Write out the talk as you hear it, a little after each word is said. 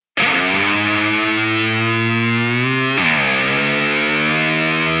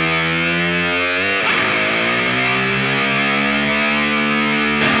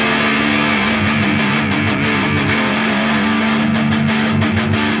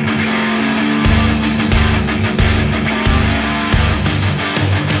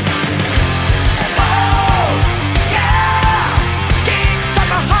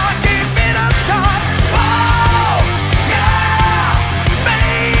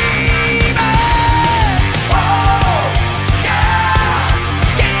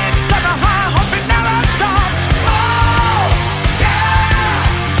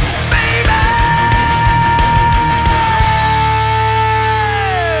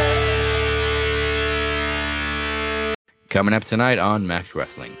Coming up tonight on Max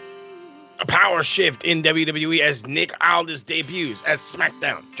Wrestling. A power shift in WWE as Nick Aldis debuts as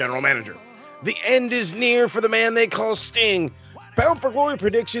SmackDown General Manager. The end is near for the man they call Sting. Bound for Glory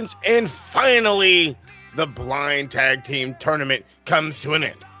predictions, and finally, the blind tag team tournament comes to an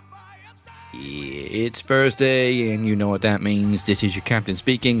end. It's Thursday, and you know what that means. This is your captain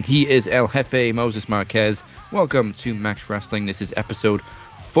speaking. He is El Jefe Moses Marquez. Welcome to Max Wrestling. This is episode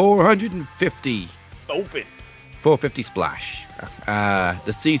 450. Open. 450 Splash.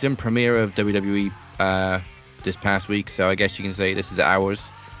 The season premiere of WWE this past week, so I guess you can say this is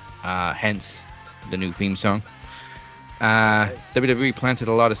ours. Hence the new theme song. WWE planted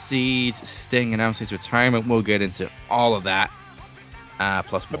a lot of seeds. Sting announced his retirement. We'll get into all of that,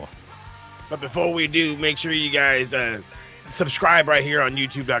 plus more. But before we do, make sure you guys subscribe right here on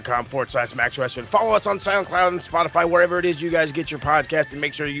youtube.com/Max Wrestling. Follow us on SoundCloud and Spotify, wherever it is you guys get your podcast, and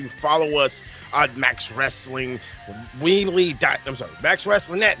make sure you follow us on Max Wrestling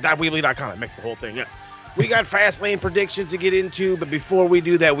MaxWrestlingNet.weebly.com. It makes the whole thing up. We got Fastlane predictions to get into, but before we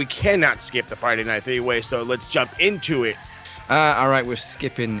do that, we cannot skip the Friday Night Three-Way, so let's jump into it. All right, we're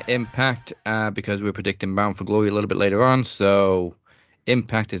skipping Impact because we're predicting Bound for Glory a little bit later on, so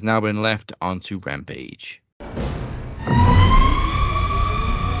Impact has now been left onto Rampage.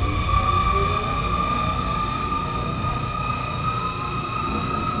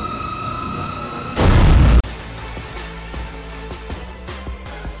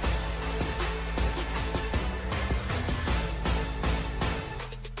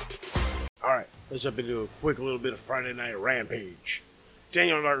 Let's jump into a quick little bit of Friday Night Rampage.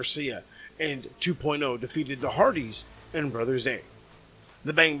 Daniel Garcia and 2.0 defeated the Hardys and Brothers A.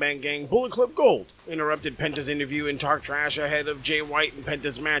 The Bang Bang Gang Bullet Club Gold interrupted Penta's interview and talked trash ahead of Jay White and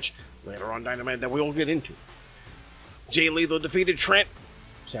Penta's match later on Dynamite that we will get into. Jay Lethal defeated Trent.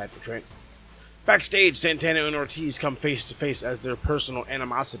 Sad for Trent. Backstage, Santana and Ortiz come face to face as their personal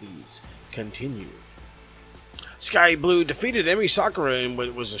animosities continue. Sky Blue defeated Emi Sakura in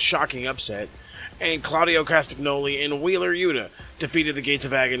what was a shocking upset. And Claudio Castagnoli and Wheeler Yuta defeated the Gates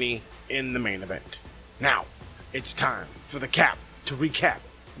of Agony in the main event. Now, it's time for the Cap to recap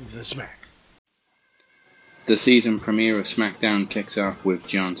the Smack. The season premiere of SmackDown kicks off with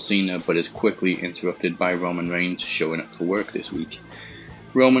John Cena, but is quickly interrupted by Roman Reigns showing up for work this week.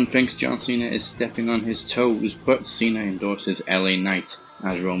 Roman thinks John Cena is stepping on his toes, but Cena endorses LA Knight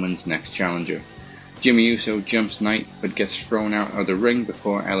as Roman's next challenger. Jimmy Uso jumps Knight but gets thrown out of the ring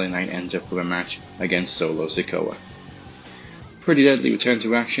before LA Knight ends up with a match against Solo Sikoa. Pretty Deadly return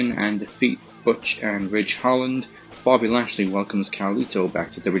to action and defeat Butch and Ridge Holland. Bobby Lashley welcomes Carlito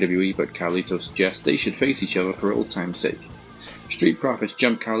back to WWE, but Carlito suggests they should face each other for old time's sake. Street Profits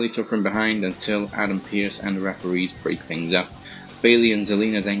jump Carlito from behind until Adam Pearce and the referees break things up. Bayley and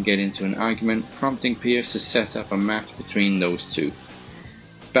Zelina then get into an argument, prompting Pearce to set up a match between those two.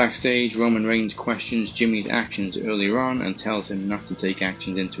 Backstage, Roman Reigns questions Jimmy's actions earlier on and tells him not to take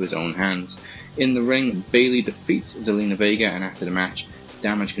actions into his own hands. In the ring, Bayley defeats Zelina Vega, and after the match,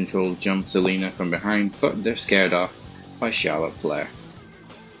 Damage Control jumps Zelina from behind, but they're scared off by Charlotte Flair.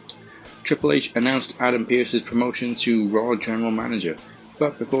 Triple H announced Adam Pearce's promotion to Raw General Manager,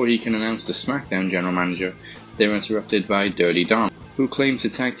 but before he can announce the SmackDown General Manager, they're interrupted by Dirty Dom, who claims the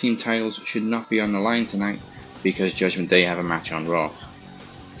tag team titles should not be on the line tonight because Judgment Day have a match on Raw.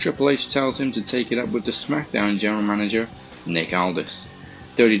 Triple H tells him to take it up with the SmackDown General Manager, Nick Aldis.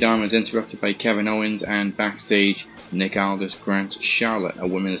 Dirty Dom is interrupted by Kevin Owens, and backstage, Nick Aldis grants Charlotte a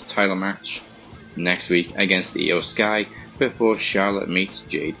women's title match next week against Io Sky before Charlotte meets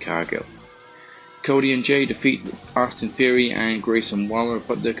Jade Cargill. Cody and Jay defeat Austin Theory and Grayson Waller,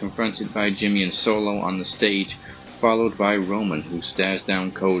 but they're confronted by Jimmy and Solo on the stage, followed by Roman, who stares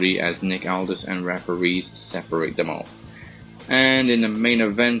down Cody as Nick Aldis and referees separate them all. And in the main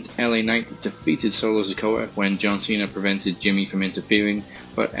event, LA Knight defeated Solo Sikoa when John Cena prevented Jimmy from interfering,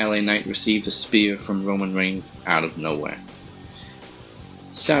 but LA Knight received a spear from Roman Reigns out of nowhere.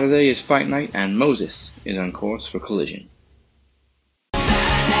 Saturday is Fight Night, and Moses is on course for Collision.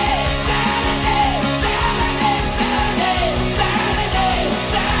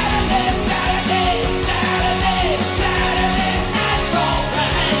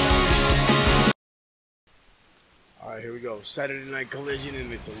 Here we go. Saturday Night Collision,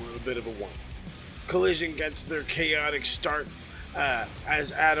 and it's a little bit of a one. Collision gets their chaotic start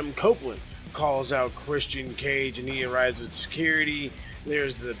as Adam Copeland calls out Christian Cage, and he arrives with security.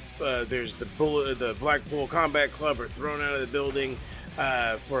 There's the Blackpool Combat Club are thrown out of the building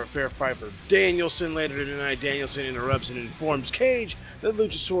for a fair fight for Danielson. Later tonight, Danielson interrupts and informs Cage that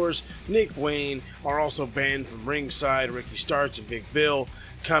Luchasaurus, Nick Wayne are also banned from ringside. Ricky Starks and Big Bill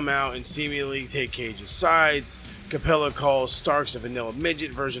come out and seemingly take Cage's sides. Capella calls Starks a vanilla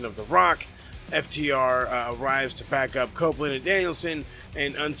midget version of The Rock. FTR arrives to back up Copeland and Danielson,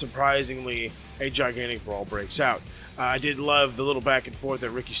 and unsurprisingly, a gigantic brawl breaks out. I did love the little back and forth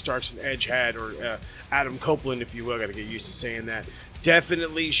that Ricky Starks and Edge had, or Adam Copeland, if you will. I gotta get used to saying that.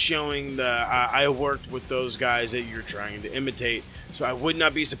 Definitely showing the I worked with those guys that you're trying to imitate. So I would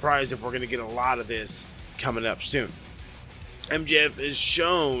not be surprised if we're going to get a lot of this coming up soon. MJF is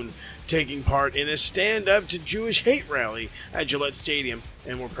shown taking part in a stand-up to Jewish hate rally at Gillette Stadium,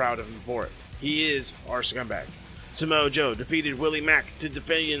 and we're proud of him for it. He is our scumbag. Samoa Joe defeated Willie Mack to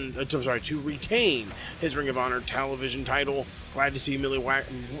retain his Ring of Honor television title. Glad to see Willie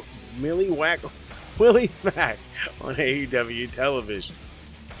Mack on AEW television.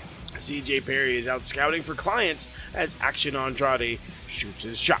 CJ Perry is out scouting for clients as Action Andrade shoots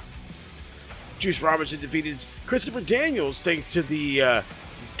his shot. Juice Robinson defeated Christopher Daniels thanks to the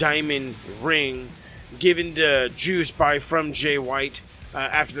diamond ring given to Juice from Jay White.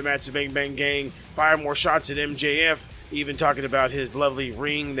 After the match, the Bang Bang Gang fired more shots at MJF, even talking about his lovely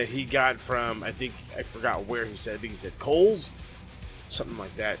ring that he got from, I forgot where he said, I think he said Kohl's? Something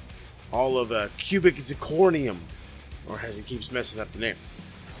like that. All of cubic zirconium, or as he keeps messing up the name.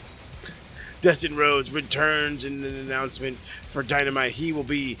 Dustin Rhodes returns in an announcement for Dynamite. He will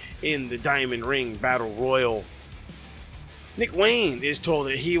be in the Diamond Ring Battle Royal. Nick Wayne is told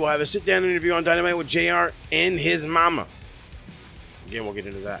that he will have a sit-down interview on Dynamite with JR and his mama. Again, we'll get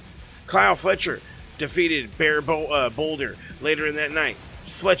into that. Kyle Fletcher defeated Bear Boulder later in that night.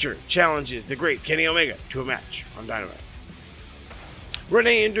 Fletcher challenges the great Kenny Omega to a match on Dynamite.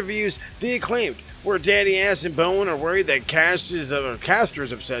 Renee interviews The Acclaimed, where Daddy Ass and Bowen are worried that Max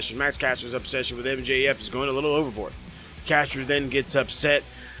Caster's obsession with MJF is going a little overboard. Caster then gets upsets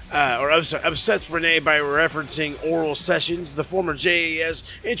Renee by referencing oral sessions. The former JAS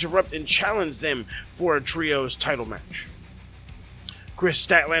interrupt and challenge them for a trios title match. Chris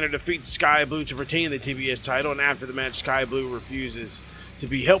Statlander defeats Sky Blue to retain the TBS title, and after the match, Sky Blue refuses to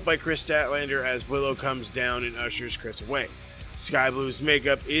be helped by Chris Statlander as Willow comes down and ushers Chris away. Sky Blue's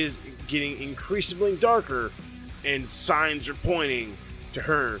makeup is getting increasingly darker, and signs are pointing to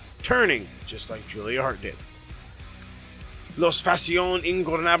her turning just like Julia Hart did. Los Fascion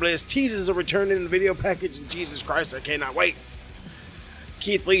Ingobernables teases a return in the video package, and Jesus Christ, I cannot wait.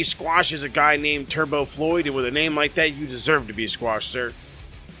 Keith Lee squashes a guy named Turbo Floyd, and with a name like that, you deserve to be squashed, sir.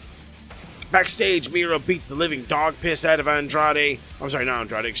 Backstage, Miro beats the living dog piss out of Andretti,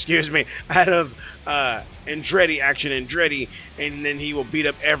 Action Andretti, and then he will beat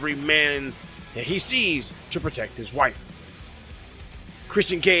up every man that he sees to protect his wife.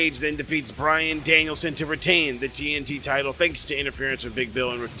 Christian Cage then defeats Bryan Danielson to retain the TNT title thanks to interference of Big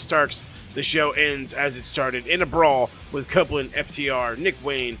Bill and Ricky Starks. The show ends as it started in a brawl with Copeland, FTR, Nick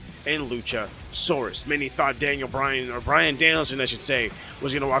Wayne, and Luchasaurus. Many thought Bryan Danielson,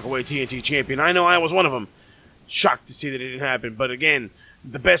 was going to walk away TNT champion. I know I was one of them. Shocked to see that it didn't happen. But again,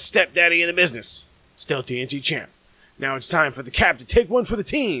 the best stepdaddy in the business, still TNT champ. Now it's time for the Cap to take one for the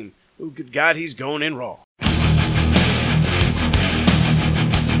team. Oh, good God, he's going in Raw.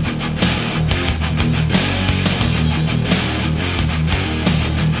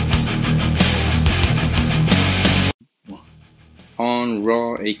 On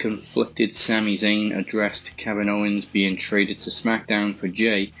Raw, a conflicted Sami Zayn addressed Kevin Owens being traded to SmackDown for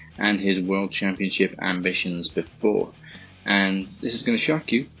Jay and his World Championship ambitions before. And this is going to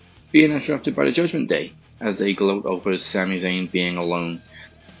shock you, being interrupted by the Judgment Day as they gloat over Sami Zayn being alone.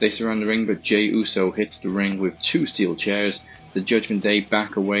 They surround the ring, but Jey Uso hits the ring with 2 steel chairs. The Judgment Day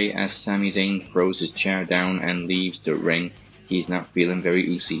back away as Sami Zayn throws his chair down and leaves the ring. He's not feeling very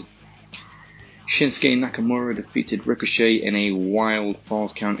oozy. Shinsuke Nakamura defeated Ricochet in a wild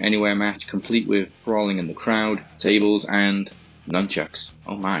Falls Count Anywhere match complete with brawling in the crowd, tables, and nunchucks.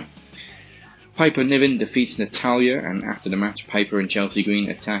 Oh my. Piper Niven defeats Natalya, and after the match, Piper and Chelsea Green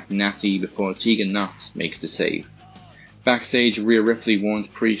attack Natty before Tegan Knox makes the save. Backstage, Rhea Ripley warns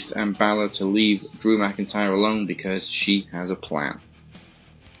Priest and Balor to leave Drew McIntyre alone because she has a plan.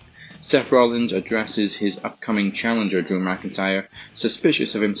 Seth Rollins addresses his upcoming challenger Drew McIntyre,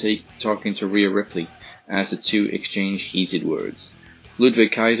 suspicious of him talking to Rhea Ripley, as the two exchange heated words.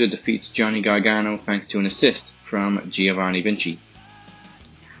 Ludwig Kaiser defeats Johnny Gargano thanks to an assist from Giovanni Vinci.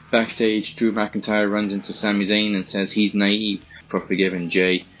 Backstage, Drew McIntyre runs into Sami Zayn and says he's naive for forgiving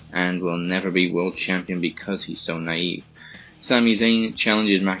Jay and will never be world champion because he's so naive. Sami Zayn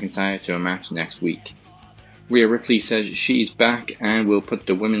challenges McIntyre to a match next week. Rhea Ripley says she's back and will put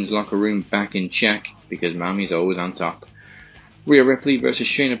the women's locker room back in check because Mommy's always on top. Rhea Ripley versus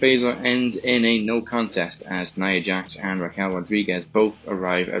Shayna Baszler ends in a no contest as Nia Jax and Raquel Rodriguez both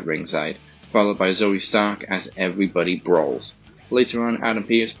arrive at ringside, followed by Zoe Stark as everybody brawls. Later on, Adam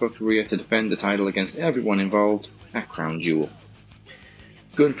Pearce booked Rhea to defend the title against everyone involved at Crown Jewel.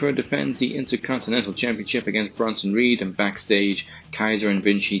 Gunther defends the Intercontinental Championship against Bronson Reed, and backstage, Kaiser and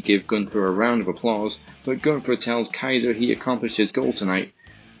Vinci give Gunther a round of applause, but Gunther tells Kaiser he accomplished his goal tonight,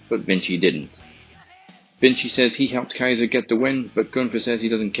 but Vinci didn't. Vinci says he helped Kaiser get the win, but Gunther says he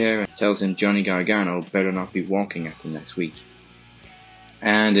doesn't care and tells him Johnny Gargano better not be walking at him next week.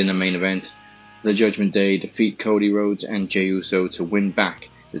 And in the main event, the Judgment Day defeat Cody Rhodes and Jey Uso to win back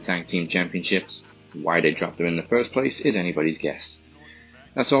the Tag Team Championships. Why they dropped them in the first place is anybody's guess.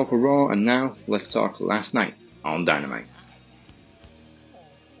 That's all for Raw, and now let's talk last night on Dynamite.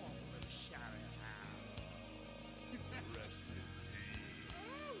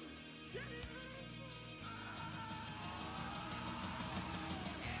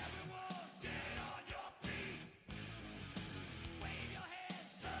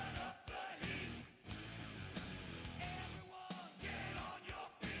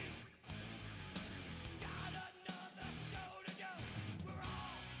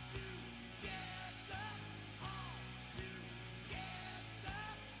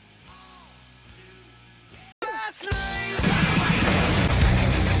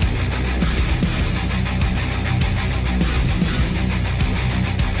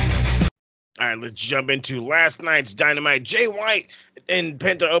 All right, let's jump into last night's Dynamite. Jay White and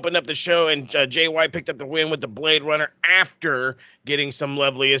Penta opened up the show, and Jay White picked up the win with the Blade Runner after getting some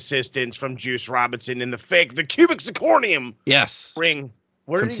lovely assistance from Juice Robinson in the cubic zirconium ring.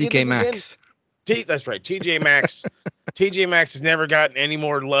 Where From did he TK get Maxx. That's right, TJ Maxx. TJ Maxx has never gotten any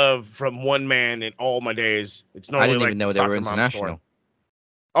more love from one man in all my days. It's normally I didn't even know they were international.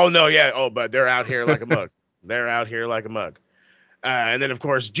 Oh, no, yeah. Oh, but they're out here like a mug. They're out here like a mug. And then, of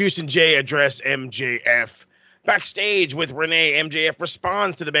course, Juice and Jay address MJF. Backstage with Renee, MJF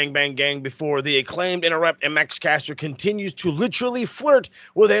responds to the Bang Bang Gang before the Acclaimed interrupt, and Max Caster continues to literally flirt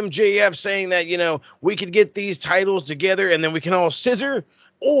with MJF, saying that, we could get these titles together and then we can all scissor,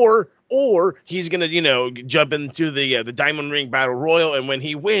 or he's going to, jump into the Diamond Ring Battle Royal, and when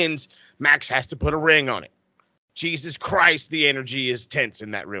he wins, Max has to put a ring on it. Jesus Christ, the energy is tense in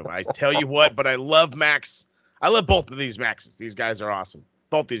that room. I tell you what, but I love Max. I love both of these Maxes. These guys are awesome.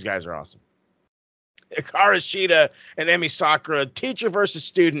 Both these guys are awesome. Hikaru Shida and Emi Sakura, teacher versus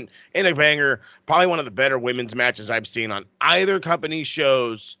student in a banger. Probably one of the better women's matches I've seen on either company's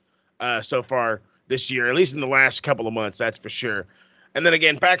shows so far this year, at least in the last couple of months, that's for sure. And then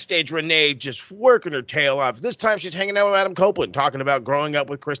again, backstage, Renee just working her tail off. This time she's hanging out with Adam Copeland, talking about growing up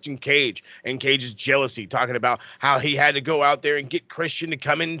with Christian Cage and Cage's jealousy, talking about how he had to go out there and get Christian to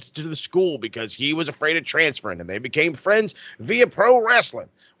come into the school because he was afraid of transferring, and they became friends via pro wrestling,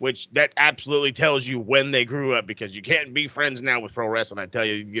 which that absolutely tells you when they grew up, because you can't be friends now with pro wrestling. I tell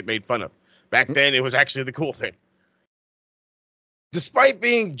you, you get made fun of. Back then, it was actually the cool thing. Despite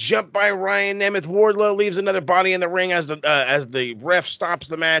being jumped by Ryan Nemeth, Wardlow leaves another body in the ring as the ref stops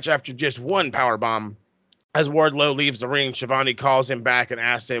the match after just one powerbomb. As Wardlow leaves the ring, Shivani calls him back and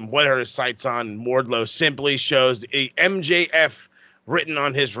asks him what are his sights on, and Wardlow simply shows a MJF written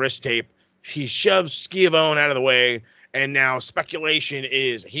on his wrist tape. He shoves Schiavone out of the way, and now speculation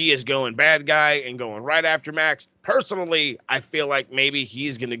is he is going bad guy and going right after Max. Personally, I feel like maybe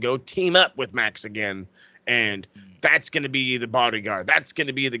he's going to go team up with Max again, and that's going to be the bodyguard. That's going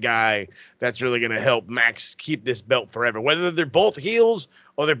to be the guy that's really going to help Max keep this belt forever. Whether they're both heels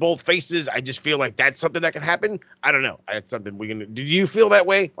or they're both faces, I just feel like that's something that can happen. I don't know. That's something we can. Do you feel that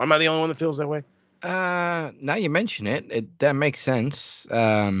way? Or am I the only one that feels that way? Now you mention it, that makes sense.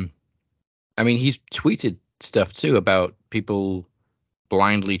 I mean, he's tweeted stuff too about people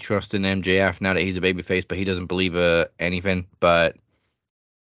blindly trusting MJF now that he's a babyface, but he doesn't believe anything. But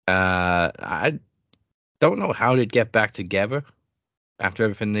I don't know how they'd get back together after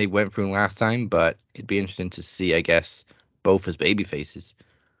everything they went through last time, but it'd be interesting to see, I guess, both as babyfaces.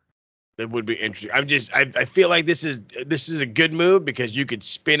 It would be interesting. I feel like this is a good move because you could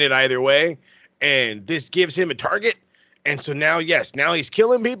spin it either way, and this gives him a target. And so now he's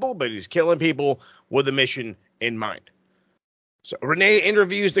killing people, but he's killing people with a mission in mind. So Renee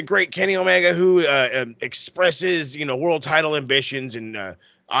interviews the great Kenny Omega, who expresses, world title ambitions, and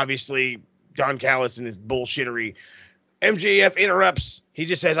obviously Don Callis and his bullshittery. MJF interrupts. He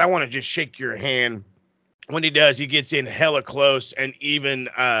just says, I want to just shake your hand. When he does, he gets in hella close and even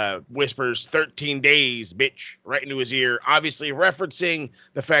whispers 13 days, bitch, right into his ear, obviously referencing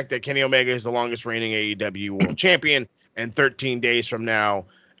the fact that Kenny Omega is the longest reigning AEW world champion, and 13 days from now,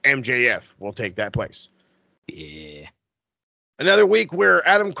 MJF will take that place. Yeah. Another week where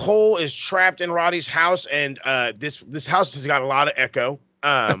Adam Cole is trapped in Roddy's house, and this house has got a lot of echo.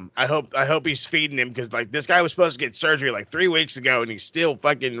 I hope he's feeding him, because like this guy was supposed to get surgery like 3 weeks ago, and he's still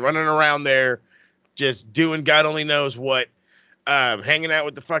fucking running around there, just doing God only knows what, hanging out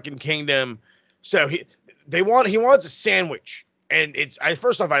with the fucking kingdom. So he wants a sandwich, and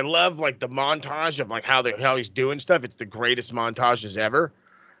first off, I love like the montage of like how he's doing stuff. It's the greatest montages ever.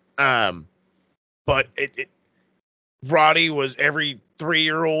 But Roddy was every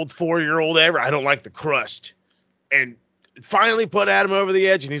 3-year-old, 4-year-old ever. I don't like the crust. And finally put Adam over the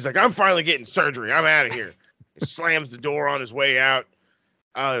edge, and he's like, I'm finally getting surgery. I'm out of here. He slams the door on his way out.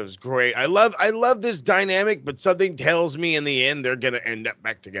 Oh, it was great. I love this dynamic, but something tells me in the end they're going to end up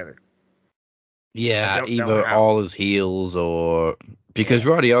back together. Yeah, either all as heels or... Because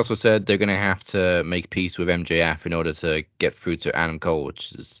Roddy also said they're going to have to make peace with MJF in order to get through to Adam Cole,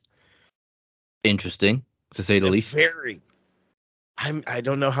 which is interesting, to say the least. I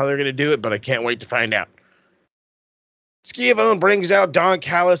don't know how they're going to do it, but I can't wait to find out. Schiavone brings out Don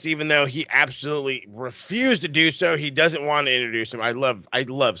Callis, even though he absolutely refused to do so. He doesn't want to introduce him. I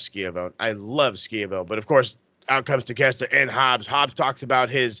love Schiavone. I love Schiavone. But of course, out comes Takeshita and Hobbs. Hobbs talks about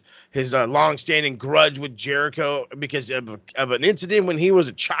his long-standing grudge with Jericho because of an incident when he was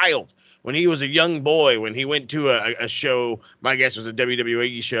a child, when he was a young boy, when he went to a show, my guess was a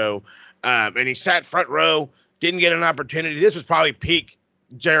WWE show, and he sat front row, didn't get an opportunity. This was probably peak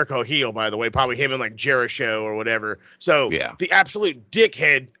Jericho heel, by the way, probably him and like Jericho or whatever. So the absolute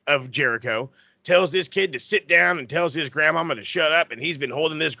dickhead of Jericho tells this kid to sit down and tells his grandmama to shut up, and he's been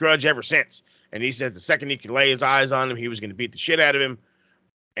holding this grudge ever since. And he says the second he could lay his eyes on him, he was going to beat the shit out of him,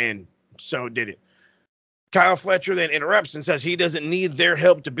 and so did it. Kyle Fletcher then interrupts and says he doesn't need their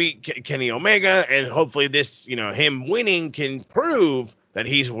help to beat Kenny Omega, and hopefully this, him winning can prove that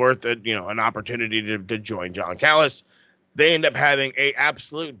he's worth an opportunity to join John Callis. They end up having a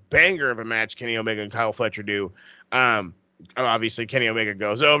absolute banger of a match, Kenny Omega and Kyle Fletcher do. Obviously, Kenny Omega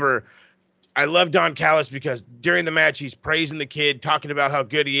goes over. I love Don Callis because during the match, he's praising the kid, talking about how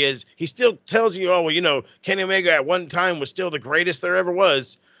good he is. He still tells you, Kenny Omega at one time was still the greatest there ever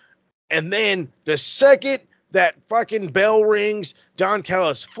was. And then the second that fucking bell rings, Don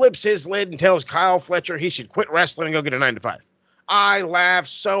Callis flips his lid and tells Kyle Fletcher he should quit wrestling and go get a 9-to-5. I laughed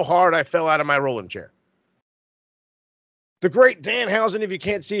so hard I fell out of my rolling chair. The great Danhausen, if you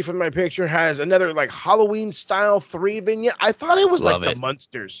can't see from my picture, has another like Halloween style 3 vignette. I thought it was the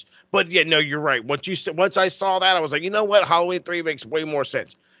Munsters, but yeah, no, you're right. Once I saw that, I was like, you know what? Halloween 3 makes way more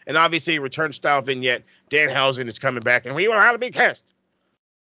sense. And obviously, return style vignette. Danhausen is coming back, and we will have to be cast.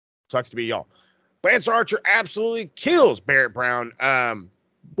 Sucks to be y'all. Lance Archer absolutely kills Barrett Brown.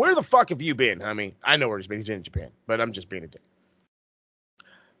 Where the fuck have you been? I mean, I know where he's been. He's been in Japan, but I'm just being a dick.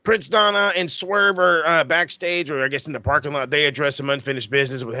 Prince Donna and Swerve are backstage, or I guess in the parking lot. They address some unfinished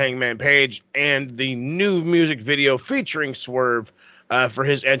business with Hangman Page, and the new music video featuring Swerve for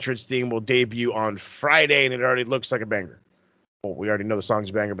his entrance theme will debut on Friday, and it already looks like a banger. Well, we already know the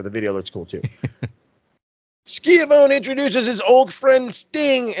song's a banger, but the video looks cool too. Schiavone introduces his old friend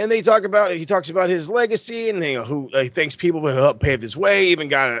Sting, and he talks about his legacy and who he thanks people who helped pave his way. Even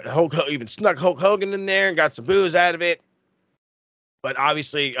snuck Hulk Hogan in there and got some booze out of it. But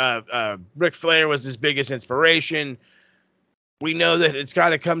obviously, Ric Flair was his biggest inspiration. We know that it's got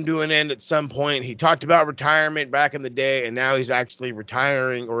to come to an end at some point. He talked about retirement back in the day, and now he's actually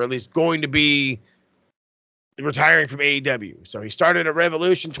retiring, or at least going to be retiring from AEW. So he started at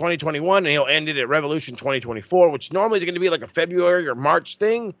Revolution 2021, and he'll end it at Revolution 2024, which normally is going to be like a February or March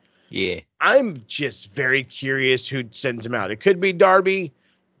thing. Yeah. I'm just very curious who sends him out. It could be Darby.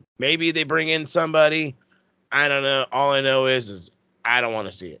 Maybe they bring in somebody. I don't know. All I know is I don't want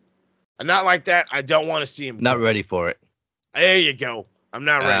to see it. I'm not like that. I don't want to see him. Not ready for it. There you go. I'm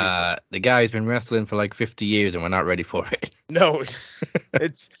not ready for it. The guy's been wrestling for like 50 years and we're not ready for it. No,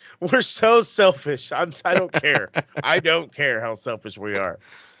 we're so selfish. I don't care. I don't care how selfish we are.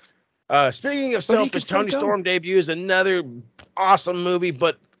 Speaking of selfish, Tony Storm debuts another awesome movie,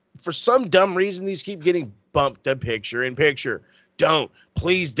 but for some dumb reason, these keep getting bumped to picture-in-picture.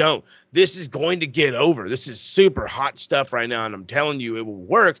 Please don't. This is going to get over. This is super hot stuff right now, and I'm telling you, it will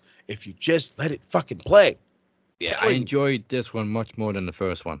work if you just let it fucking play. Yeah, I enjoyed this one much more than the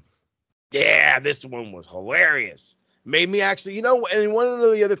first one. Yeah, this one was hilarious. Made me actually, and one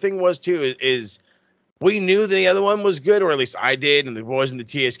of the other thing was, too, is we knew the other one was good, or at least I did, and the boys in the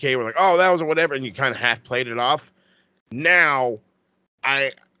TSK were like, oh, that was whatever, and you kind of half played it off. Now,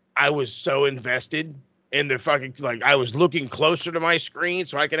 I was so invested in the fucking, like, I was looking closer to my screen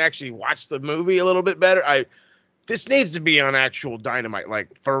so I could actually watch the movie a little bit better. This needs to be on actual Dynamite, like,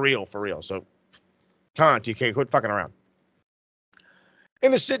 for real. So, come on, TK, quit fucking around.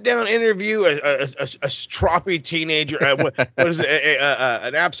 in a sit-down interview, a stroppy teenager, what is it,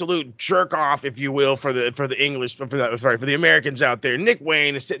 an absolute jerk-off, if you will, for the English, for the Americans out there. Nick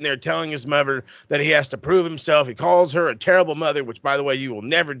Wayne is sitting there telling his mother that he has to prove himself. He calls her a terrible mother, which, by the way, you will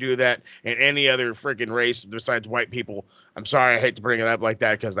never do that in any other freaking race besides white people. I'm sorry, I hate to bring it up like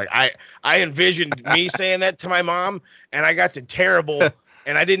that, because like I envisioned me saying that to my mom, and I got to terrible,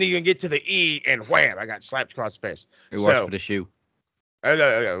 and I didn't even get to the E, and wham, I got slapped across the face. Watch for the shoe.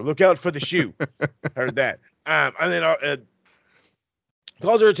 Look out for the shoe. Heard that. And then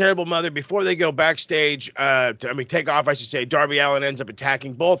calls her a terrible mother before they go backstage. Take off, I should say. Darby Allin ends up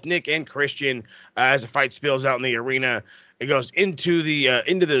attacking both Nick and Christian as the fight spills out in the arena. It goes into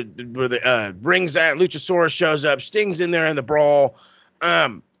where the ring's at. Luchasaurus shows up. Sting's in there in the brawl.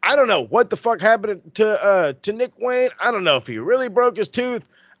 I don't know what the fuck happened to Nick Wayne. I don't know if he really broke his tooth.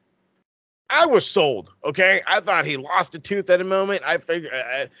 I was sold, okay? I thought he lost a tooth at a moment. I figured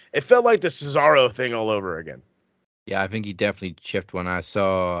it felt like the Cesaro thing all over again. Yeah, I think he definitely chipped one. I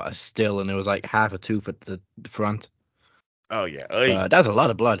saw a still, and it was like half a tooth at the front. Oh, yeah. That's a lot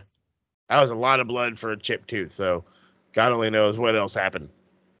of blood. That was a lot of blood for a chipped tooth, so God only knows what else happened.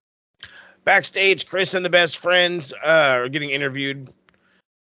 Backstage, Chris and the best friends are getting interviewed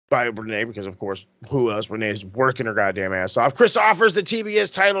by Renee, because of course, who else? Renee's working her goddamn ass off. Chris offers the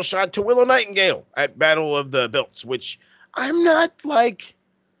TBS title shot to Willow Nightingale at Battle of the Belts, which I'm not like.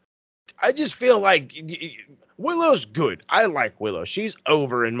 I just feel like Willow's good. I like Willow. She's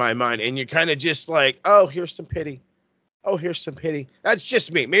over in my mind, and you're kind of just like, oh, here's some pity. Oh, here's some pity. That's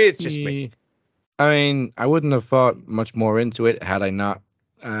just me. Maybe it's just me. I mean, I wouldn't have thought much more into it had I not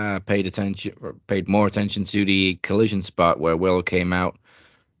paid more attention to the collision spot where Willow came out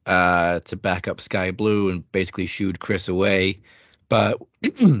to back up Sky Blue and basically shooed Chris away. But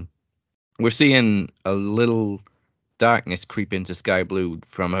we're seeing a little darkness creep into Sky Blue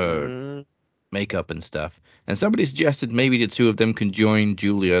from her makeup and stuff. And somebody suggested maybe the two of them can join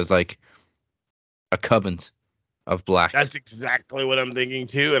Julia as like a coven of black. That's exactly what I'm thinking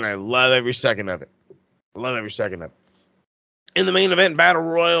too, and I love every second of it. In the main event battle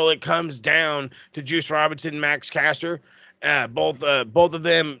royal, it comes down to Juice Robinson and Max Caster. Both of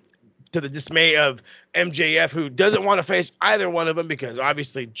them, to the dismay of MJF, who doesn't want to face either one of them because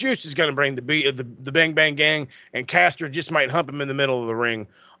obviously Juice is going to bring the Bang Bang Gang, and Caster just might hump him in the middle of the ring.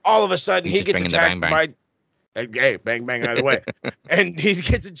 All of a sudden, he gets attacked by Bang Bang either way, and he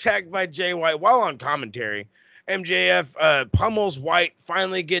gets attacked by Jay White while on commentary. MJF pummels White,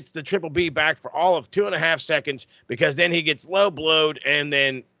 finally gets the Triple B back for all of 2.5 seconds, because then he gets low blowed, and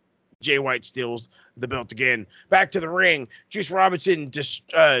then Jay White steals the belt again. Back to the ring, Juice Robinson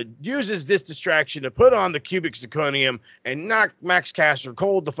just uses this distraction to put on the cubic zirconium and knock Max Caster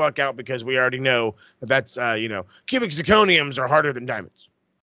cold the fuck out, because we already know that's cubic zirconiums are harder than diamonds.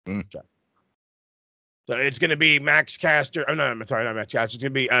 So it's going to be Max Caster. Oh, no, I'm sorry, not Max Caster. It's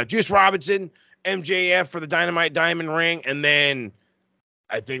going to be Juice Robinson, MJF for the Dynamite Diamond Ring, and then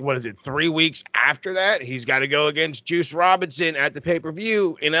I think, 3 weeks after that, he's got to go against Juice Robinson at the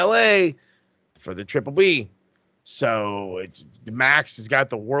pay-per-view in LA for the Triple B. So it's Max has got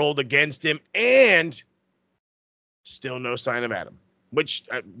the world against him, and still no sign of Adam, which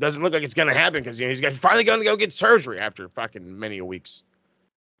doesn't look like it's going to happen, because he's finally going to go get surgery after fucking many weeks.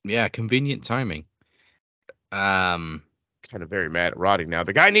 Yeah, convenient timing. Kind of very mad at Roddy now.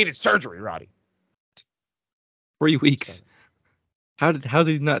 The guy needed surgery, Roddy. 3 weeks. How did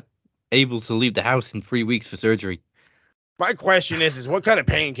he not able to leave the house in 3 weeks for surgery? My question is what kind of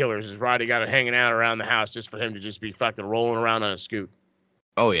painkillers has Roddy got hanging out around the house just for him to just be fucking rolling around on a scoot?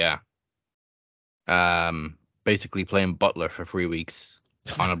 Oh yeah. Basically playing butler for 3 weeks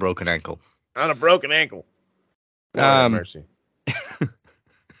on a broken ankle. On a broken ankle. Mercy.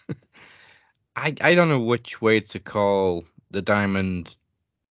 I don't know which way to call the Diamond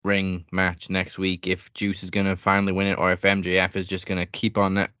Ring match next week, if Juice is going to finally win it or if MJF is just going to keep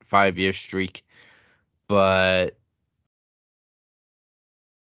on that 5-year streak. But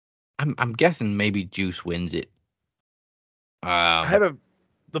I'm guessing maybe Juice wins it. The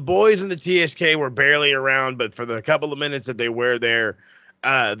boys in the TSK were barely around, but for the couple of minutes that they were there,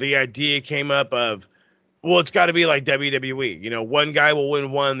 the idea came up of, well, it's got to be like WWE. One guy will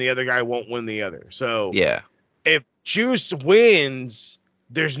win one, the other guy won't win the other. So yeah, if Juice wins,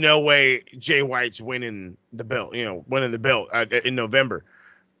 there's no way Jay White's winning the belt, in November.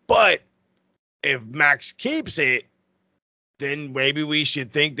 But if Max keeps it, then maybe we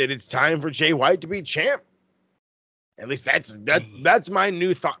should think that it's time for Jay White to be champ. At least that's my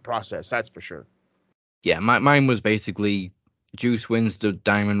new thought process. That's for sure. Yeah, mine was basically Juice wins the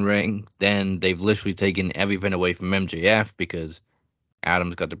Diamond Ring, then they've literally taken everything away from MJF, because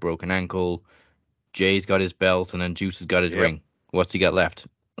Adam's got the broken ankle. Jay's got his belt, and then Juice has got his Yep. ring. What's he got left?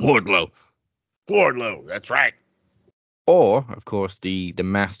 Wardlow. Wardlow, that's right. Or, of course, the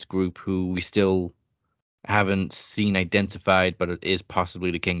masked group who we still haven't seen identified, but it is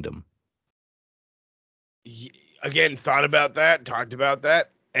possibly the Kingdom. Again, thought about that, talked about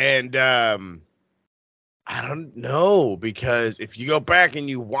that, and I don't know, because if you go back and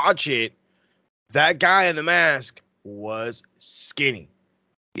you watch it, that guy in the mask was skinny.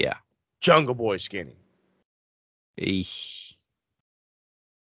 Yeah. Jungle Boy skinny. Eesh.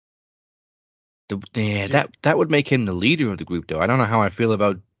 That would make him the leader of the group, though. I don't know how I feel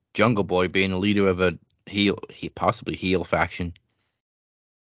about Jungle Boy being the leader of a possibly heel faction.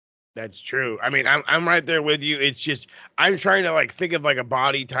 That's true. I mean, I'm right there with you. It's just I'm trying to like think of like a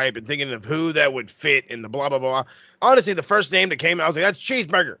body type and thinking of who that would fit in the blah blah blah. Honestly, the first name that came out, I was like, that's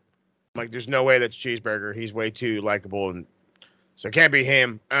Cheeseburger. I'm like, there's no way that's Cheeseburger. He's way too likable, and so it can't be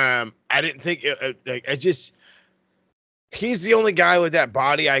him. I didn't think I just he's the only guy with that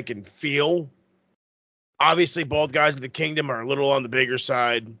body I can feel. Obviously, both guys of the Kingdom are a little on the bigger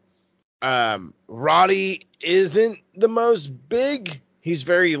side. Roddy isn't the most big. He's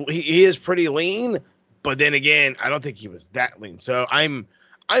he is pretty lean, but then again, I don't think he was that lean. So I'm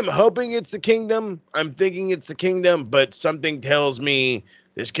hoping it's the Kingdom. I'm thinking it's the Kingdom, but something tells me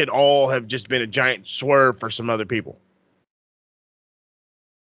this could all have just been a giant swerve for some other people.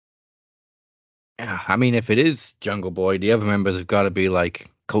 Yeah, I mean, if it is Jungle Boy, the other members have got to be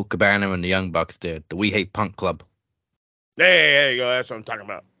like Colt Cabana and the Young Bucks did, the We Hate Punk Club. There you go. That's what I'm talking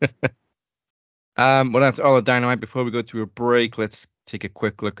about. Well, that's all of Dynamite. Before we go to a break, let's take a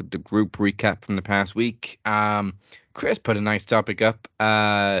quick look at the group recap from the past week. Chris put a nice topic up.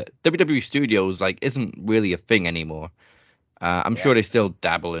 WWE Studios isn't really a thing anymore. I'm sure they still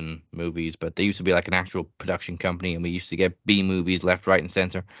dabble in movies, but they used to be like an actual production company, and we used to get B movies left, right, and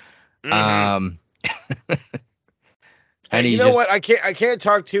center. Mm-hmm. And you know what? I can't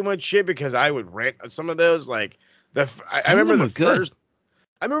talk too much shit because I would rent some of those. Like I remember the first.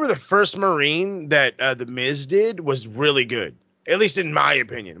 I remember the first Marine that the Miz did was really good. At least in my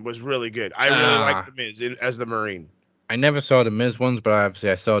opinion, was really good. I really liked the Miz as the Marine. I never saw the Miz ones, but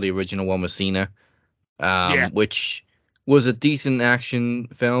obviously I saw the original one with Cena, which was a decent action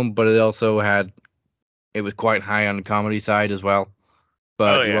film, but it was quite high on the comedy side as well.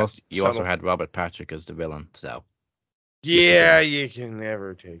 But you also had Robert Patrick as the villain, so you can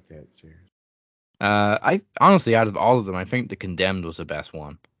never take that serious. I honestly, out of all of them, I think The Condemned was the best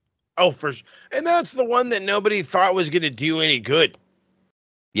one. Oh, for sure. And that's the one that nobody thought was going to do any good.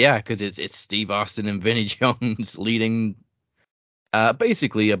 Yeah, because it's Steve Austin and Vinnie Jones leading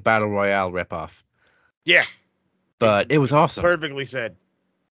basically a Battle Royale ripoff. Yeah. But it was awesome. Perfectly said.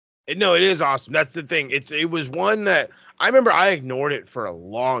 No, it is awesome. That's the thing. It was one that I remember I ignored it for a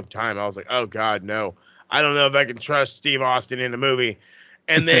long time. I was like, oh, God, no. I don't know if I can trust Steve Austin in the movie.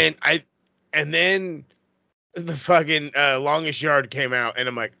 And then the fucking Longest Yard came out, and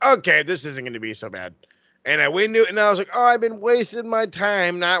I'm like, okay, this isn't going to be so bad. And I went into it, and I was like, oh, I've been wasting my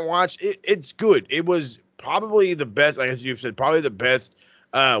time not watching it. It's good. It was probably the best, like as you've said, probably the best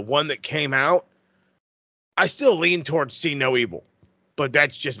one that came out. I still lean towards See No Evil, but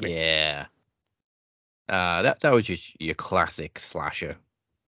that's just me. Yeah. That was just your classic slasher.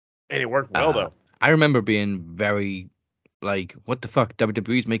 And it worked well, though. I remember being very, what the fuck,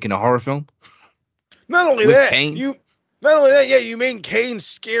 WWE's making a horror film? Not only with that, Kane? you made Kane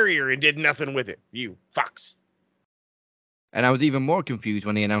scarier and did nothing with it. You fucks. And I was even more confused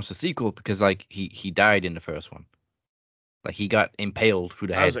when they announced the sequel because he died in the first one. Like he got impaled through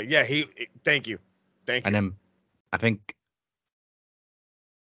the head. I was like, yeah, thank you. And then I think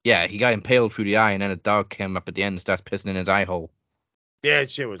he got impaled through the eye, and then a dog came up at the end and starts pissing in his eye hole. Yeah,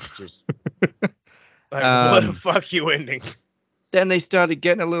 shit was just what a fuck you ending. Then they started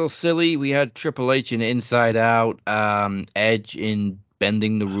getting a little silly. We had Triple H in Inside Out, Edge in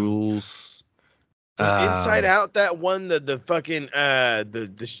Bending the Rules. Inside Out, that one, the fucking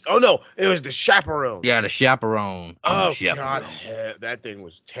oh no, it was the Chaperone. Yeah, the Chaperone. Oh God, that thing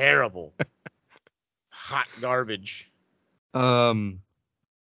was terrible. Hot garbage. John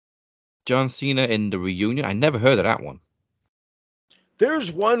Cena in the Reunion. I never heard of that one.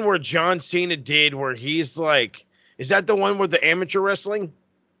 There's one where John Cena did where he's like, is that the one with the amateur wrestling?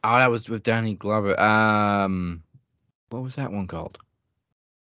 Oh, that was with Danny Glover. What was that one called?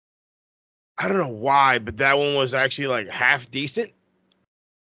 I don't know why, but that one was actually like half decent.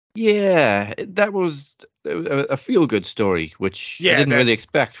 Yeah, that was a feel-good story, which I didn't really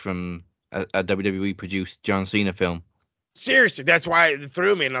expect from a WWE produced John Cena film. Seriously, that's why it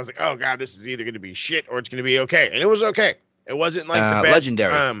threw me, and I was like, "Oh God, this is either going to be shit or it's going to be okay," and it was okay. It wasn't like the best.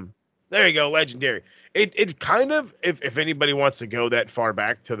 Legendary. There you go, Legendary. It kind of, if anybody wants to go that far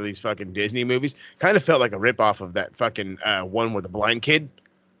back to these fucking Disney movies, kind of felt like a ripoff of that fucking one with the blind kid.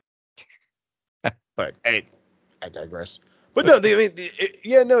 But hey, I digress. But no,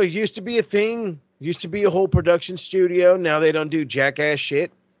 it used to be a thing. Used to be a whole production studio. Now they don't do jackass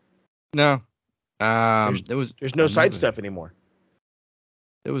shit. No. There's no side stuff anymore.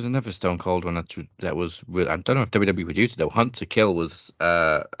 There was another Stone Cold one that was real. I don't know if WWE produced it though. Hunt to Kill was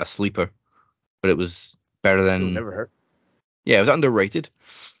a sleeper, but it was better than. Never heard. Yeah, it was underrated.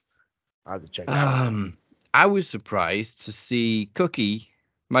 I'll have to check that out. I was surprised to see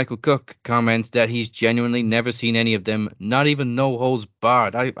Michael Cook comment that he's genuinely never seen any of them, not even No Holds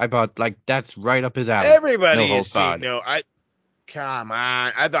Barred. I thought like that's right up his alley. Everybody has seen come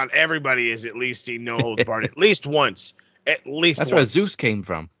on. I thought everybody has at least seen No Holds Barred at least once. At least that's once. where Zeus came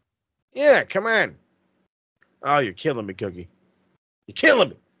from. Yeah, come on. Oh, you're killing me, Cookie. You're killing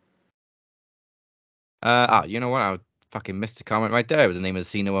me. You know what? I fucking missed a comment right there with the name of the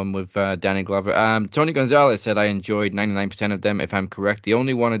Cena one with Danny Glover. Tony Gonzalez said I enjoyed 99% of them, if I'm correct. The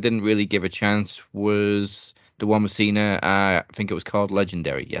only one I didn't really give a chance was the one with Cena. I think it was called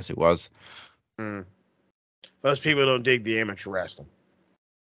Legendary. Yes, it was. Most people don't dig the amateur wrestling.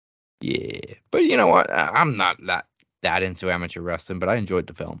 Yeah, but you know what? I'm not that into amateur wrestling, but I enjoyed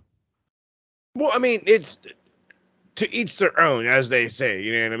the film. Well, I mean, it's to each their own, as they say.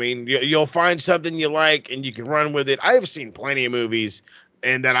 You know what I mean? You'll find something you like, and you can run with it. I've seen plenty of movies,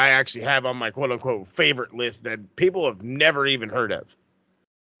 and that I actually have on my quote-unquote favorite list that people have never even heard of.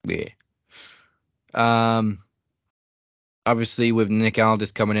 Yeah. Obviously, with Nick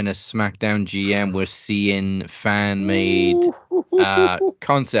Aldis coming in as SmackDown GM, we're seeing fan-made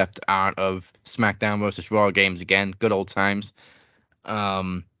concept art of SmackDown versus Raw games again. Good old times.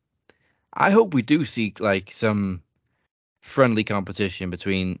 I hope we do see like some friendly competition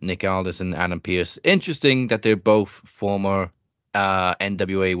between Nick Aldis and Adam Pearce. Interesting that they're both former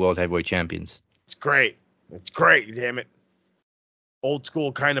NWA World Heavyweight Champions. It's great. It's great, damn it. Old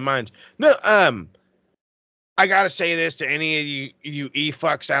school kind of minds. No, I gotta say this to any of you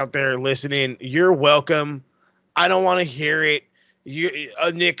e-fucks out there listening. You're welcome. I don't want to hear it.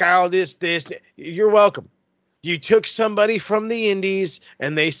 Nick Aldis, this. You're welcome. You took somebody from the indies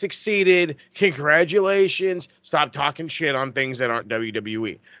and they succeeded. Congratulations. Stop talking shit on things that aren't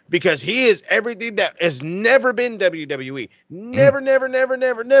WWE. Because he is everything that has never been WWE. Never, never, never,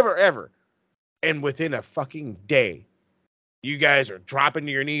 never, never, ever. And within a fucking day, you guys are dropping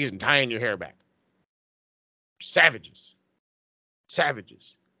to your knees and tying your hair back. Savages.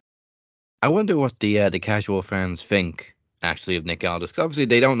 Savages. I wonder what the casual fans think actually of Nick Aldis. 'Cause obviously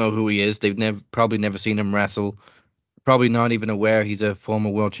they don't know who he is. They've probably never seen him wrestle. Probably not even aware he's a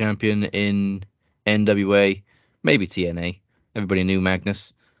former world champion in NWA, maybe TNA. Everybody knew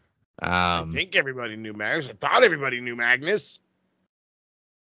Magnus. I think everybody knew Magnus. I thought everybody knew Magnus.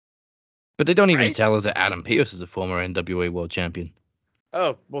 But they don't even tell us that Adam Pearce is a former NWA world champion.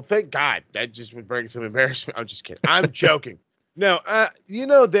 Oh, well, thank God. That just would bring some embarrassment. I'm just kidding. I'm joking. No, you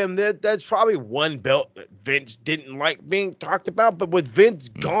know them. That's probably one belt that Vince didn't like being talked about. But with Vince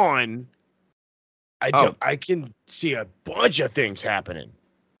gone, I can see a bunch of things happening.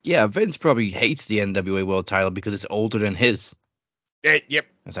 Yeah, Vince probably hates the NWA world title because it's older than his. Yep.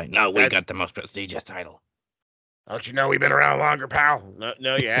 It's like, no, we got the most prestigious title. Don't you know we've been around longer, pal?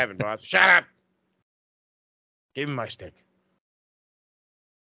 No, you haven't, boss. Shut up. Give me my stick.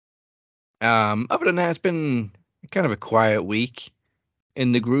 Other than that, it's been kind of a quiet week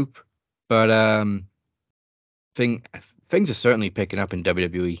in the group, but things are certainly picking up in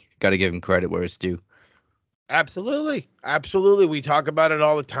WWE. Got to give him credit where it's due. Absolutely. We talk about it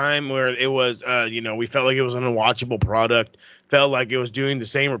all the time where it was, we felt like it was an unwatchable product, felt like it was doing the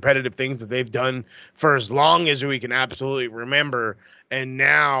same repetitive things that they've done for as long as we can absolutely remember. And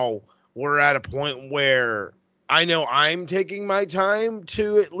now we're at a point where I know I'm taking my time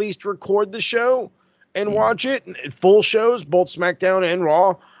to at least record the show and watch it, full shows, both SmackDown and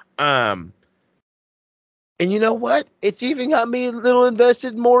Raw. And you know what? It's even got me a little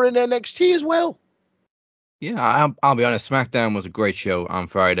invested more in NXT as well. Yeah, I'll be honest. SmackDown was a great show on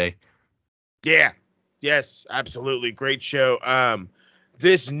Friday. Yeah. Yes, absolutely. Great show.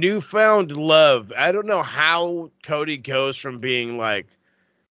 This newfound love. I don't know how Cody goes from being like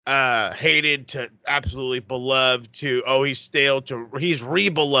hated to absolutely beloved to he's stale to he's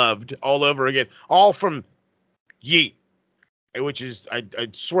re-beloved all over again. All from Yeet. Which is I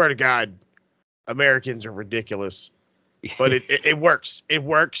swear to God, Americans are ridiculous. But it works. It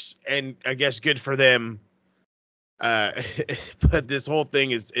works, and I guess good for them. But this whole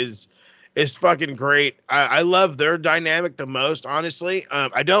thing is is fucking great. I love their dynamic the most, honestly.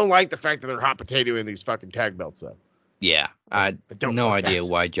 I don't like the fact that they're hot potato in these fucking tag belts, though. Yeah, I had I don't no like idea that.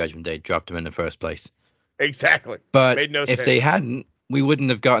 why Judgment Day dropped him in the first place. Exactly. But Made no if sense. they hadn't, we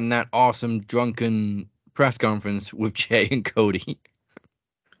wouldn't have gotten that awesome drunken press conference with Jay and Cody.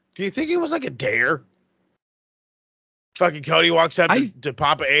 Do you think it was like a dare? Fucking Cody walks up to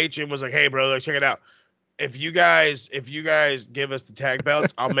Papa H and was like, "Hey, bro, check it out. If you guys give us the tag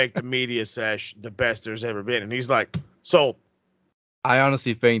belts, I'll make the media sesh the best there's ever been." And he's like, "Sold." I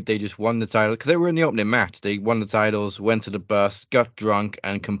honestly think they just won the title because they were in the opening match. They won the titles, went to the bus, got drunk,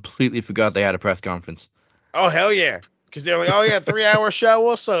 and completely forgot they had a press conference. Oh, hell yeah. Because they were like, "Oh, yeah, 3-hour show.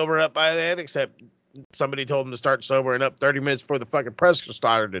 We'll sober up by then." Except somebody told them to start sobering up 30 minutes before the fucking press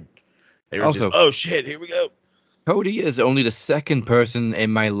started. They were Also, just, "Oh, shit, here we go." Cody is only the second person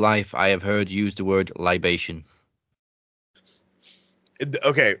in my life I have heard use the word libation.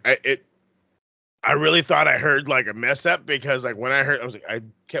 Okay, I really thought I heard like a mess up because like when I heard, I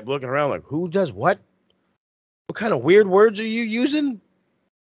kept looking around like, who does what? What kind of weird words are you using?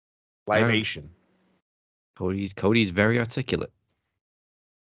 Libation. Cody's very articulate.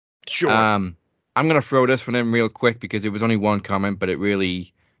 Sure. I'm gonna throw this one in real quick because it was only one comment, but it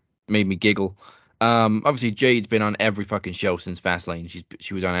really made me giggle. Obviously Jade's been on every fucking show since Fastlane.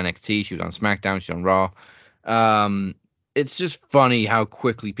 She was on NXT, she was on SmackDown, she's on Raw. It's just funny how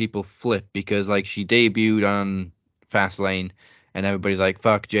quickly people flip because like she debuted on Fastlane and everybody's like,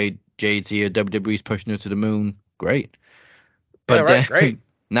 fuck, Jade's here, WWE's pushing her to the moon. Great. Yeah, But right, then great.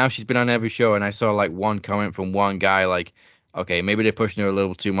 now she's been on every show and I saw like one comment from one guy like, okay, maybe they're pushing her a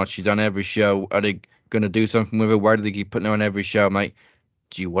little too much. She's on every show. Are they gonna do something with her? Why do they keep putting her on every show? I'm like,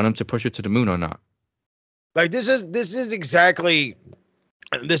 do you want them to push her to the moon or not? Like this is exactly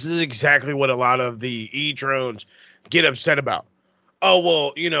what a lot of the E-drones get upset about. Oh,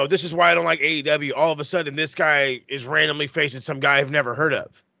 well, this is why I don't like AEW. All of a sudden, this guy is randomly facing some guy I've never heard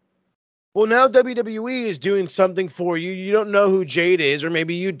of. Well, now WWE is doing something for you. You don't know who Jade is, or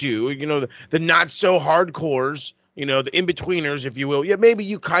maybe you do. The not so hardcores, the in-betweeners, if you will. Yeah, maybe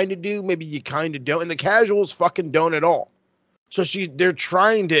you kind of do, maybe you kind of don't. And the casuals fucking don't at all. So they're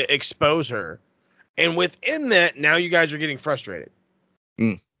trying to expose her. And within that, now you guys are getting frustrated.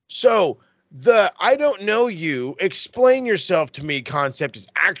 Mm. So the I don't know you, explain yourself to me concept is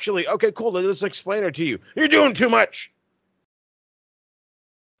actually, okay, cool, let's explain it to you. You're doing too much.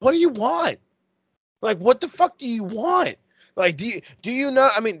 What do you want? Like, what the fuck do you want? Like, do you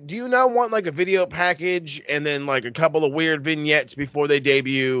not want like a video package and then like a couple of weird vignettes before they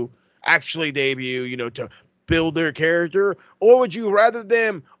actually debut, to build their character? Or would you rather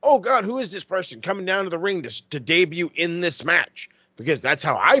them, oh God, who is this person coming down to the ring to debut in this match? Because that's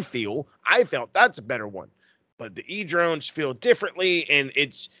how I feel. I felt that's a better one. But the E-drones feel differently, and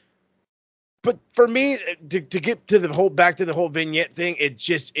but for me, to get to back to the whole vignette thing,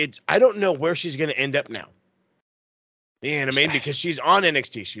 I don't know where she's going to end up now. You know what I mean? Because she's on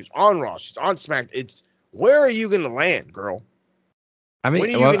NXT, she's on Raw, she's on SmackDown. Where are you going to land, girl? When are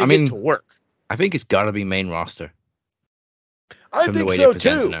you going to get to work? I think it's got to be main roster. I think so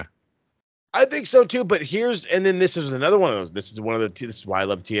too. I think so too. But this is another one of those. This is why I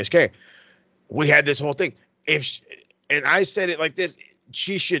love TSK. We had this whole thing. And I said it like this: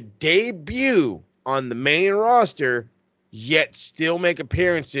 she should debut on the main roster, yet still make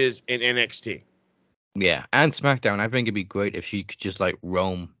appearances in NXT. Yeah, and SmackDown. I think it'd be great if she could just like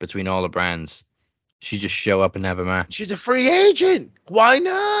roam between all the brands. She just show up and have a match. She's a free agent. Why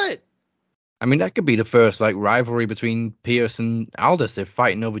not? I mean, that could be the first like rivalry between Pierce and Aldis. They're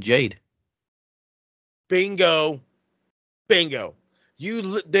fighting over Jade. Bingo. You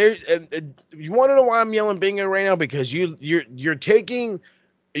want to know why I'm yelling bingo right now? Because you're taking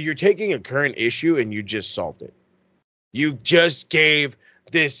a current issue and you just solved it. You just gave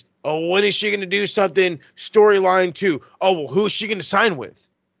this, oh, when is she going to do something? Storyline 2. Oh, well, who is she going to sign with?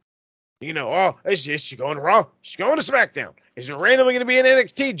 Is she going to Raw? She's going to SmackDown. Is there randomly going to be an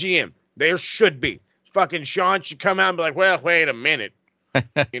NXT GM? There should be. Fucking Sean should come out and be like, well, wait a minute.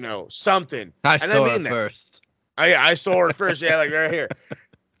 Something. I saw her first. I saw her first. Yeah, like right here.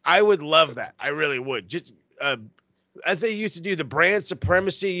 I would love that. I really would. Just as they used to do the brand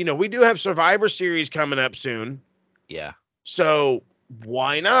supremacy. We do have Survivor Series coming up soon. Yeah. So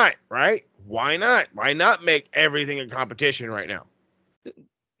why not, right? Why not? Why not make everything a competition right now?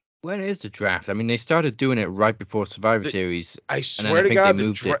 When is the draft? I mean, they started doing it right before Survivor Series. I swear to God,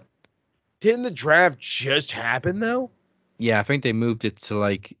 didn't the draft just happen though? Yeah, I think they moved it to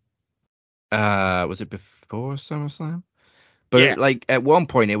like, was it before SummerSlam? But yeah. at one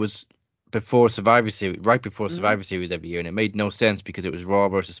point it was before Survivor Series, right before Survivor Series every year, and it made no sense because it was Raw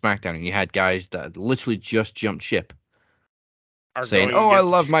versus SmackDown, and you had guys that literally just jumped ship, saying, "Oh, I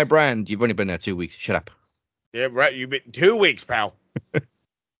love my brand." You've only been there 2 weeks. Shut up. Yeah, right. You've been 2 weeks, pal.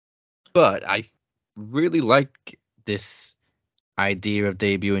 But I really like this idea of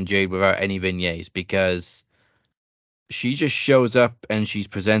debuting Jade without any vignettes, because she just shows up and she's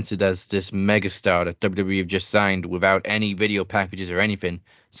presented as this megastar that WWE have just signed without any video packages or anything.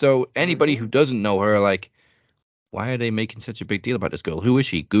 So anybody who doesn't know her, like, why are they making such a big deal about this girl? Who is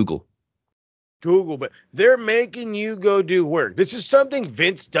she? Google, but they're making you go do work. This is something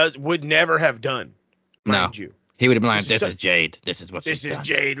Vince would never have done, mind you. He would have been like, this is Jade. This is what she's done. This is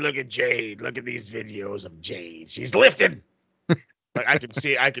Jade. Look at Jade. Look at these videos of Jade. She's lifting. Like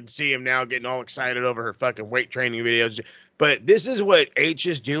I can see him now getting all excited over her fucking weight training videos. But this is what H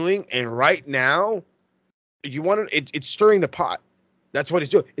is doing, and right now, it's stirring the pot. That's what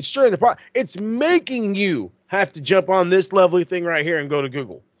it's doing. It's stirring the pot. It's making you have to jump on this lovely thing right here and go to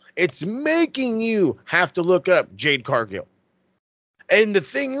Google. It's making you have to look up Jade Cargill. And the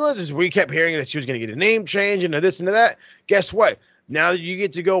thing is we kept hearing that she was going to get a name change and this and that. Guess what? Now you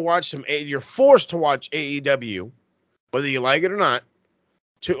get to go watch you're forced to watch AEW, whether you like it or not,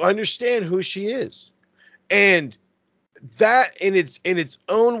 to understand who she is. And that in its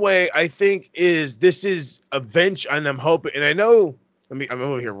own way, I think this is a venture, and I'm hoping, and I know, I'm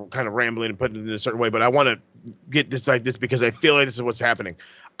over here kind of rambling and putting it in a certain way, but I want to get this like this because I feel like this is what's happening.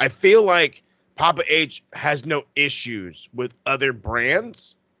 I feel like Papa H has no issues with other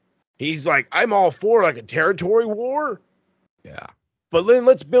brands. He's like, I'm all for like a territory war. Yeah. But then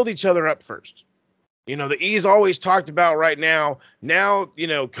let's build each other up first. You know, the E's always talked about right now. Now, you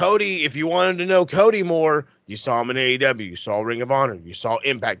know, Cody, if you wanted to know Cody more, you saw him in AEW, you saw Ring of Honor, you saw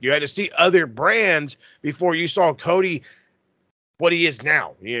Impact. You had to see other brands before you saw Cody what he is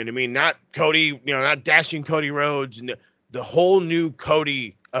now. You know what I mean? Not Cody, not dashing Cody Rhodes, and the whole new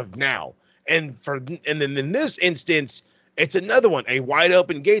Cody of now. And then in this instance, it's another one, a wide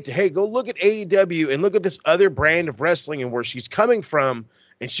open gate to, hey, go look at AEW and look at this other brand of wrestling and where she's coming from.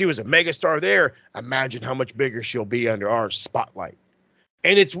 And she was a megastar there. Imagine how much bigger she'll be under our spotlight.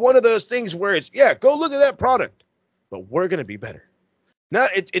 And it's one of those things where it's, yeah, go look at that product, but we're going to be better. Now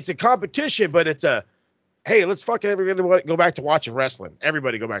it's a competition, but it's a, hey, let's fucking everybody go back to watching wrestling.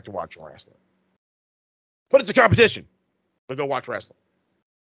 Everybody go back to watching wrestling. But it's a competition, but go watch wrestling.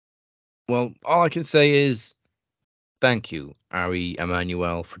 Well, all I can say is thank you, Ari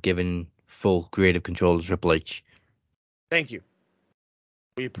Emanuel, for giving full creative control to Triple H. Thank you.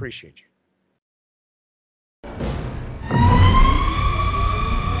 We appreciate you.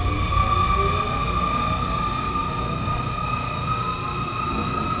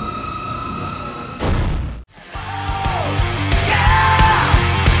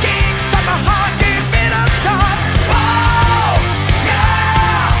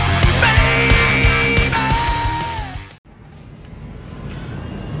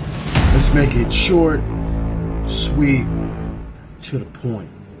 Let's make it short, sweet, to the point.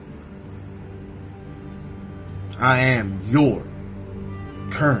 I am your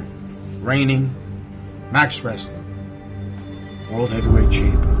current reigning Max Wrestling World Heavyweight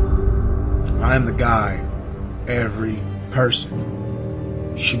Champion. I am the guy every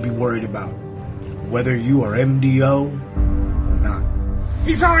person should be worried about, whether you are MDO or not.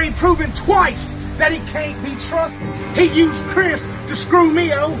 He's already proven twice that he can't be trusted. He used Chris to screw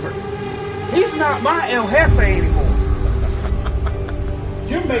me over. He's not my El Jefe anymore.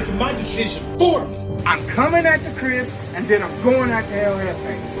 You're making my decision for me. I'm coming after Chris, and then I'm going after El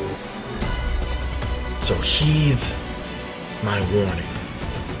Jefe. So heed my warning.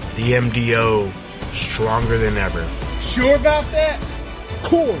 The MDO stronger than ever. Sure about that?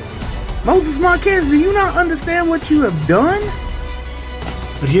 Cool. Moses Marquez, do you not understand what you have done?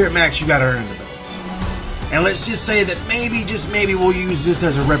 But here at Max, you gotta earn the belts. And let's just say that maybe, just maybe, we'll use this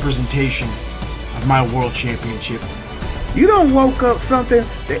as a representation of my world championship. You don't woke up something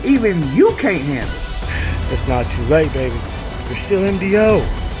that even you can't handle. It's not too late, baby. You're still MDO.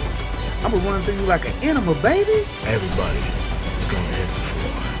 I'm gonna run through you like an animal, baby. Everybody is gonna hit the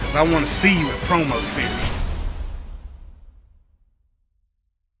floor. 'Cause I want to see you in promo series.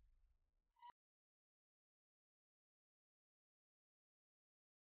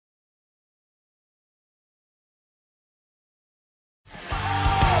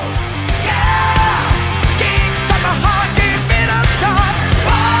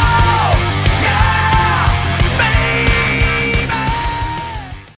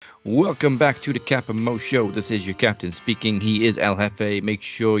 Welcome back to the Cap and Mo Show. This is your captain speaking. He is El Jefe. Make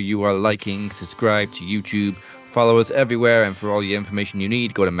sure you are liking, subscribe to YouTube, Follow us everywhere, and for all the information you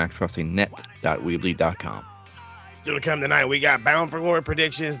need, go to maxwrestlingnet.weebly.com. Still to come tonight, we got Bound for Glory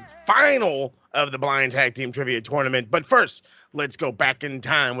predictions, final of the Blind Tag Team Trivia Tournament. But first, let's go back in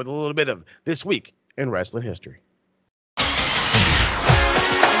time with a little bit of This Week in Wrestling History.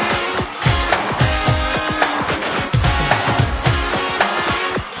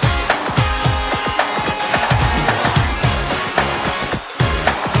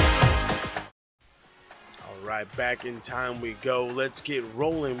 Back in time we go. Let's get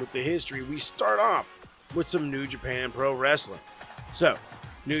rolling with the history. We start off with some New Japan Pro Wrestling. So,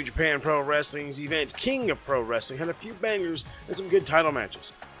 New Japan Pro Wrestling's event, King of Pro Wrestling, had a few bangers and some good title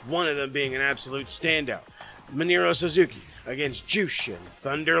matches. One of them being an absolute standout, Minoru Suzuki against Jushin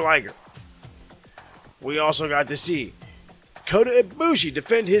Thunder Liger. We also got to see Kota Ibushi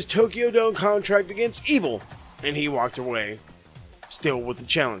defend his Tokyo Dome contract against Evil, and he walked away still with the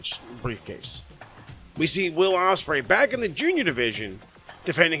challenge briefcase. We see Will Ospreay back in the junior division,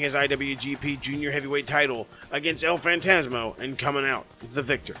 defending his IWGP Junior Heavyweight title against El Phantasmo and coming out the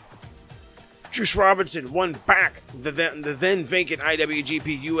victor. Juice Robinson won back the then vacant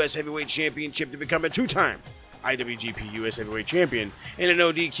IWGP US Heavyweight Championship to become a two-time IWGP US Heavyweight Champion in an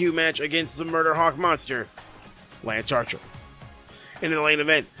ODQ match against the Murder Hawk Monster, Lance Archer. In the main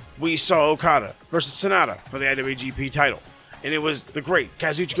event, we saw Okada versus Sonata for the IWGP title. And it was the great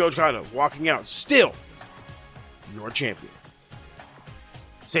Kazuchika Okada walking out, still your champion.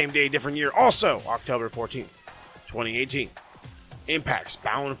 Same day, different year, also October 14th, 2018. Impact's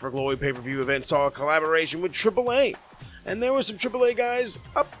Bound for Glory pay-per-view event saw a collaboration with AAA. And there were some AAA guys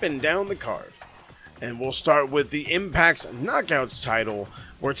up and down the card. And we'll start with the Impact's Knockouts title,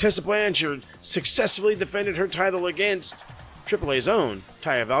 where Tessa Blanchard successfully defended her title against AAA's own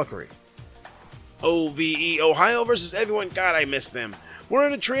Taya Valkyrie. OVE Ohio versus everyone, God, I missed them. We're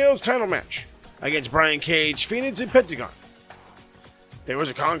in a trios title match against Brian Cage, Phoenix, and Pentagon. There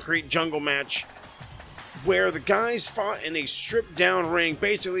was a concrete jungle match where the guys fought in a stripped down ring,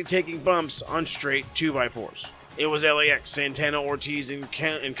 basically taking bumps on straight 2x4s. It was LAX, Santana, Ortiz, and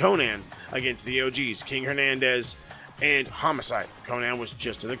Conan against the OGs, King Hernandez, and Homicide. Conan was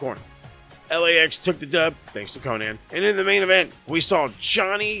just in the corner. LAX took the dub, thanks to Conan. And in the main event, we saw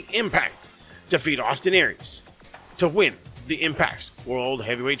Johnny Impact defeat Austin Aries to win the Impact's World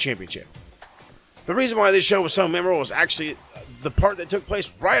Heavyweight Championship. The reason why this show was so memorable was actually the part that took place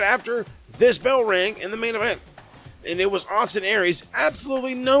right after this bell rang in the main event. And it was Austin Aries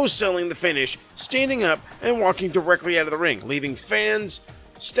absolutely no-selling the finish, standing up and walking directly out of the ring, leaving fans,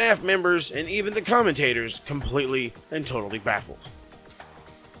 staff members, and even the commentators completely and totally baffled.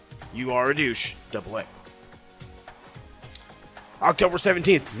 You are a douche, AA. October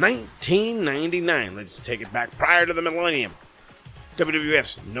 17th, 1999. Let's take it back prior to the millennium.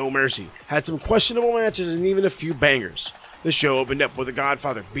 WWF's No Mercy had some questionable matches and even a few bangers. The show opened up with the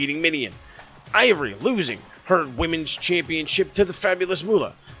Godfather beating Mideon, Ivory losing her women's championship to the Fabulous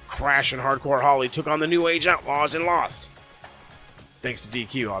Moolah. Crash and Hardcore Holly took on the New Age Outlaws and lost, thanks to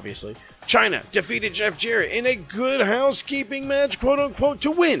DQ, obviously. Chyna defeated Jeff Jarrett in a good housekeeping match, quote-unquote, to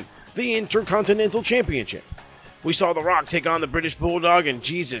win the Intercontinental Championship. We saw The Rock take on the British Bulldog, and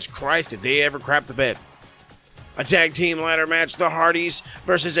Jesus Christ, did they ever crap the bed. A tag team ladder match, the Hardys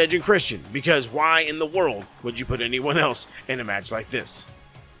versus Edge and Christian, because why in the world would you put anyone else in a match like this?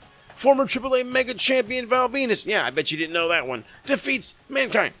 Former AAA Mega Champion Val Venus, yeah, I bet you didn't know that one, defeats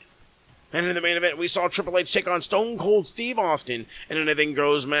Mankind. And in the main event, we saw Triple H take on Stone Cold Steve Austin in an Anything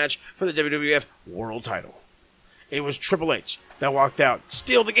Goes match for the WWF World title. It was Triple H that walked out,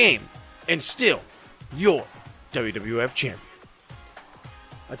 steal the game, and still your WWF champion.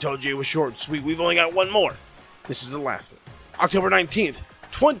 I told you it was short and sweet. We've only got one more. This is the last one. October 19th,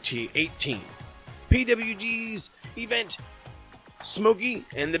 2018. PWG's event, Smokey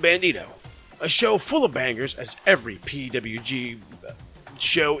and the Bandito. A show full of bangers, as every PWG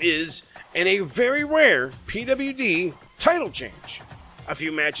show is, and a very rare PWD title change. A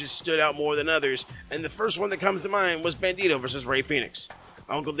few matches stood out more than others, and the first one that comes to mind was Bandito versus Rey Fenix.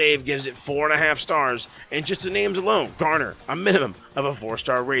 Uncle Dave gives it 4.5 stars, and just the names alone garner a minimum of a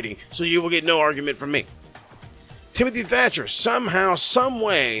 4-star rating, so you will get no argument from me. Timothy Thatcher somehow,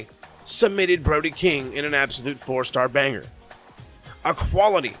 someway, submitted Brody King in an absolute 4-star banger. A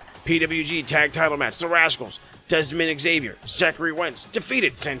quality PWG tag title match, the Rascals, Desmond Xavier, Zachary Wentz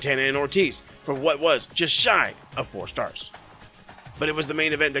defeated Santana and Ortiz for what was just shy of 4 stars. But it was the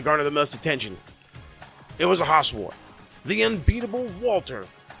main event that garnered the most attention. It was a Haas War. The unbeatable Walter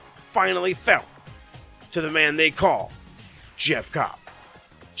finally fell to the man they call Jeff Cobb.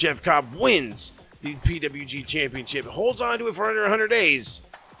 Jeff Cobb wins the PWG Championship, holds on to it for under 100 days,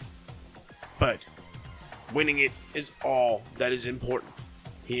 but Winning it is all that is important.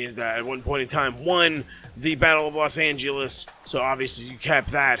 He is at one point in time won the Battle of Los Angeles, so obviously you cap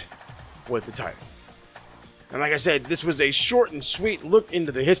that with the title. And like I said, this was a short and sweet look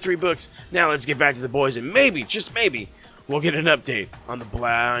into the history books. Now let's get back to the boys, and maybe, just maybe, we'll get an update on the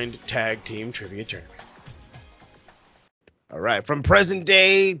Blind Tag Team Trivia Tournament. All right, from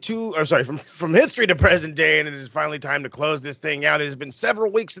history to present day, and it is finally time to close this thing out. It has been several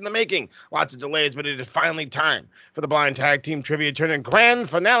weeks in the making, lots of delays, but it is finally time for the Blind Tag Team Trivia Tournament Grand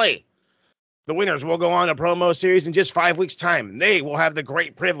Finale. The winners will go on a promo series in just 5 weeks' time, and they will have the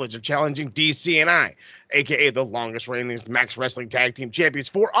great privilege of challenging DC and I, a.k.a. the longest reigning Max Wrestling Tag Team Champions,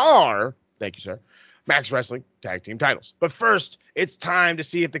 for our, thank you, sir, Max Wrestling Tag Team titles. But first, it's time to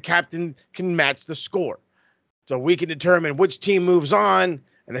see if the captain can match the score, so we can determine which team moves on,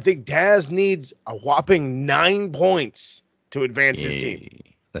 and I think Daz needs a whopping 9 points to advance his team.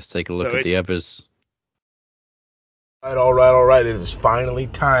 Let's take a look at the others. All right. It is finally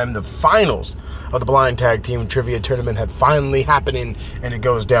time. The finals of the Blind Tag Team Trivia Tournament have finally happening, and it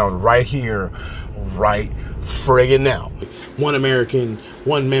goes down right here, right friggin' now. One American,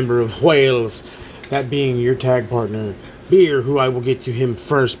 one member of Wales, that being your tag partner, Beer, who I will get to him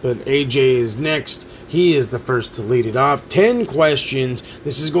first, but AJ is next. He is the first to lead it off. 10 questions.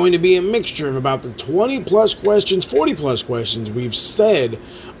 This is going to be a mixture of about the 20-plus questions, 40-plus questions we've said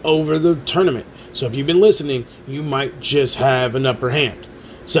over the tournament. So if you've been listening, you might just have an upper hand.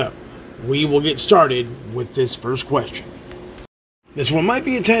 So we will get started with this first question. This one might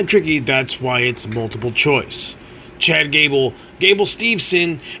be a tad tricky, that's why it's multiple choice. Chad Gable, Gable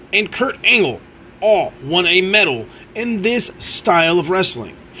Steveson, and Kurt Angle all won a medal in this style of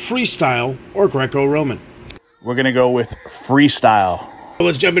wrestling. Freestyle or Greco-Roman? We're going to go with freestyle. Well,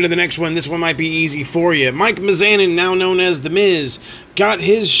 let's jump into the next one. This one might be easy for you. Mike Mizanin, now known as The Miz, got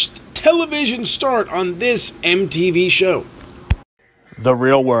his television start on this MTV show. The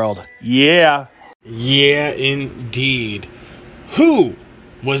Real World. Yeah. Yeah, indeed. Who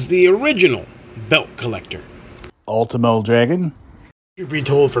was the original belt collector? Ultimo Dragon. You'd be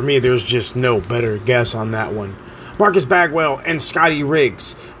told, for me, there's just no better guess on that one. Marcus Bagwell and Scotty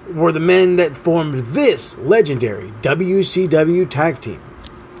Riggs were the men that formed this legendary WCW tag team.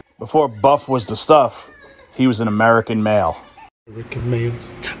 Before Buff was the stuff, he was an American male. American males.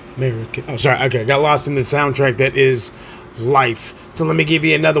 American. Oh, sorry. Okay, I got lost in the soundtrack that is Life. So let me give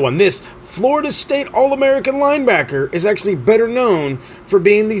you another one. This Florida State All-American linebacker is actually better known for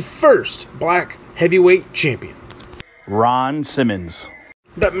being the first black heavyweight champion. Ron Simmons.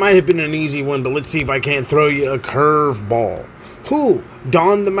 That might have been an easy one, but let's see if I can't throw you a curveball. Who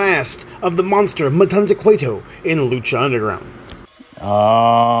donned the mask of the monster Matanza Cueto in Lucha Underground?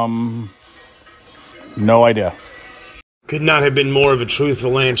 No idea. Could not have been more of a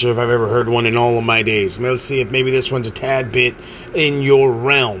truthful answer if I've ever heard one in all of my days. Let's see if maybe this one's a tad bit in your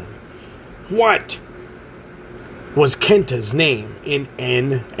realm. What was Kenta's name in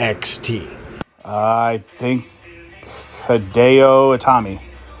NXT? I think Hideo Itami.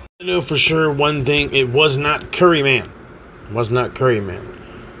 I know for sure one thing, it was not Curryman. It was not Curryman.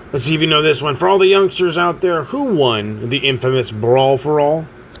 Let's see if you know this one. For all the youngsters out there, who won the infamous Brawl for All?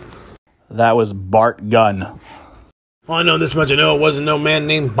 That was Bart Gunn. Well, I know this much. I know it wasn't no man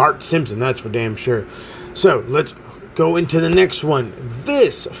named Bart Simpson. That's for damn sure. So, let's go into the next one.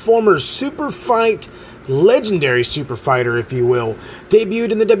 This former super fight, legendary super fighter, if you will,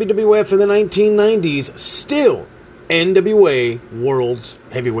 debuted in the WWF in the 1990s, still NWA World's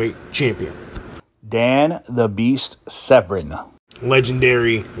Heavyweight Champion. Dan the Beast Severin.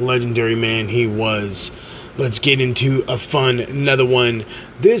 Legendary man he was. Let's get into another one.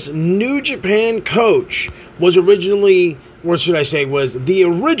 This New Japan coach was originally, or should I say, was the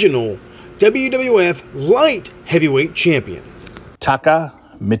original WWF Light Heavyweight Champion. Taka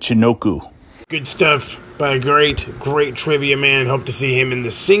Michinoku. Good stuff by a great trivia man. Hope to see him in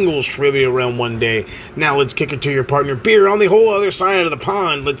the singles trivia realm one day. Now let's kick it to your partner, Beer, on the whole other side of the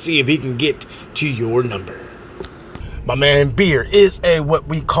pond. Let's see if he can get to your number. My man Beer is what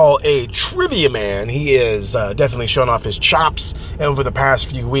we call a trivia man. He is definitely showing off his chops over the past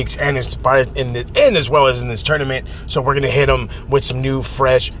few weeks and as well as in this tournament. So we're going to hit him with some new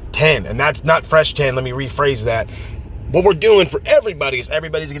fresh 10. And that's not fresh 10. Let me rephrase that. What we're doing for everybody is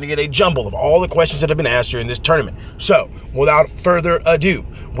everybody's going to get a jumble of all the questions that have been asked during this tournament. So without further ado,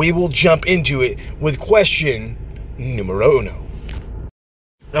 we will jump into it with question numero uno.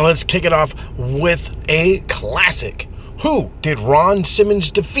 Now let's kick it off with a classic. Who did Ron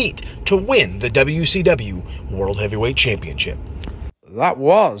Simmons defeat to win the WCW World Heavyweight Championship? That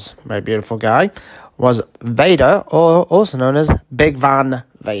was, my beautiful guy, was Vader, or also known as Big Van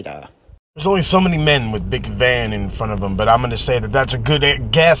Vader. There's only so many men with Big Van in front of them, but I'm going to say that that's a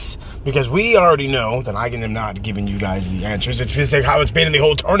good guess because we already know that I am not giving you guys the answers. It's just like how it's been in the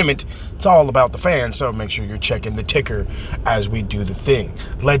whole tournament. It's all about the fans, so make sure you're checking the ticker as we do the thing.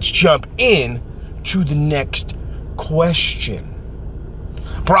 Let's jump in to the next question.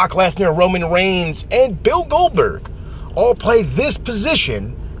 Brock Lesnar, Roman Reigns, and Bill Goldberg all played this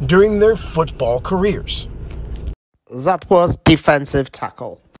position during their football careers. That was defensive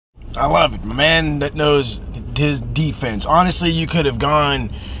tackle. I love it. My man that knows his defense. Honestly, you could have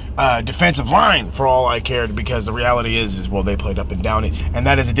gone defensive line for all I cared because the reality is well, they played up and down it. And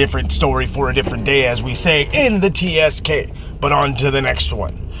that is a different story for a different day, as we say in the TSK. But on to the next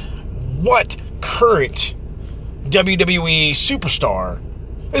one. What current WWE superstar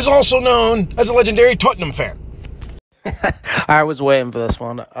is also known as a legendary Tottenham fan? I was waiting for this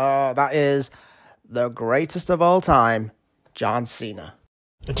one. That is the greatest of all time, John Cena.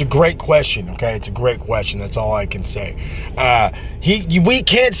 It's a great question, okay? It's a great question. That's all I can say. We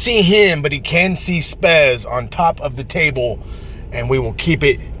can't see him, but he can see Spez on top of the table, and we will keep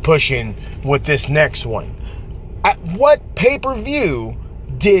it pushing with this next one. At what pay-per-view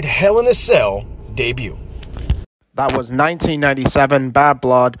did Hell in a Cell debut? That was 1997, Bad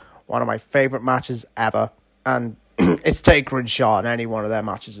Blood, one of my favorite matches ever. And it's Taker and Shawn. Any one of their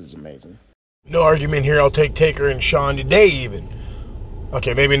matches is amazing. No argument here. I'll take Taker and Shawn today even.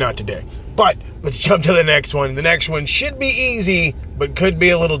 Okay, maybe not today. But let's jump to the next one. The next one should be easy, but could be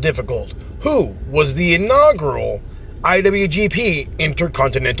a little difficult. Who was the inaugural IWGP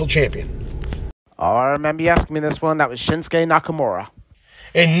Intercontinental Champion? Oh, I remember you asking me this one. That was Shinsuke Nakamura.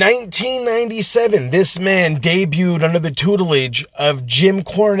 In 1997, this man debuted under the tutelage of Jim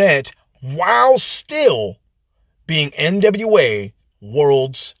Cornette while still being NWA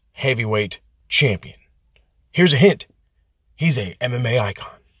World's Heavyweight Champion. Here's a hint. He's a MMA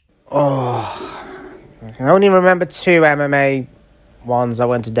icon. Oh, I only remember two MMA ones. I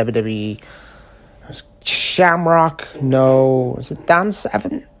went to WWE. It was Shamrock. No, was it Dan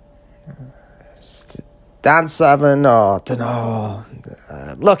Severn? Dan Severn. Oh, I don't know.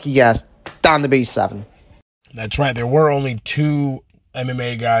 Lucky guess. Dan the B7. That's right. There were only two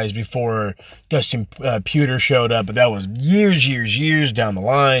MMA guys before Dustin Pewter showed up, but that was years down the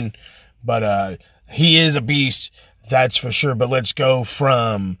line. But he is a beast. That's for sure. But let's go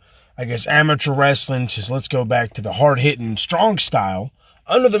from, I guess, amateur wrestling to let's go back to the hard-hitting strong style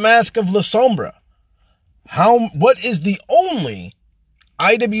under the mask of La Sombra. What is the only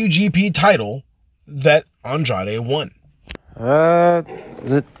IWGP title that Andrade won?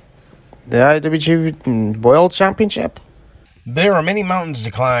 Is it the IWGP World Championship? There are many mountains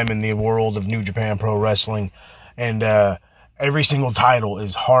to climb in the world of New Japan Pro Wrestling, and every single title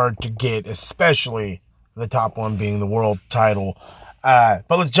is hard to get, especially the top one being the world title. But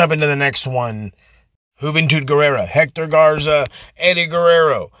let's jump into the next one. Juventud Guerrera, Hector Garza, Eddie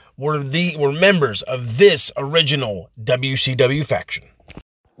Guerrero were members of this original WCW faction.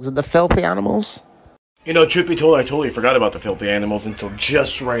 Was it the Filthy Animals? You know, truth be told, I totally forgot about the Filthy Animals until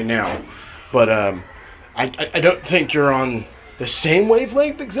just right now. But I don't think you're on the same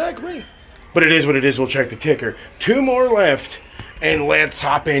wavelength exactly. But it is what it is. We'll check the ticker. Two more left. And let's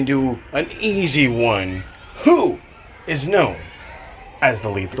hop into an easy one. Who is known as the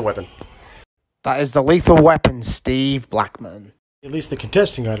Lethal Weapon? That is the Lethal Weapon, Steve Blackman. At least the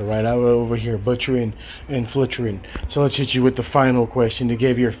contestant got it right. I was over here butchering and flittering. So let's hit you with the final question to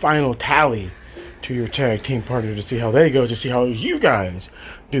give your final tally to your tag team partner to see how they go, to see how you guys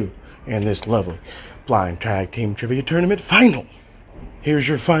do in this lovely blind tag team trivia tournament final. Here's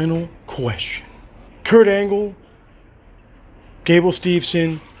your final question. Kurt Angle, Gable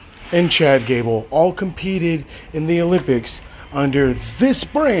Steveson, and Chad Gable all competed in the Olympics under this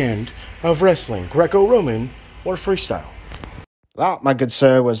brand of wrestling, Greco-Roman or freestyle? That, my good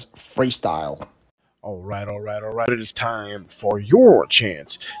sir, was freestyle. All right. It is time for your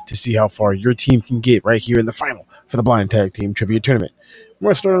chance to see how far your team can get right here in the final for the Blind Tag Team Trivia Tournament.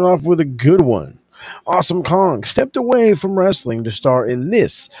 We're starting off with a good one. Awesome Kong stepped away from wrestling to star in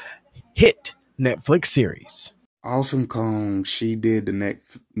this hit Netflix series. Awesome Kong, she did the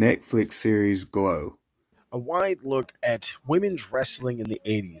Netflix series Glow. A wide look at women's wrestling in the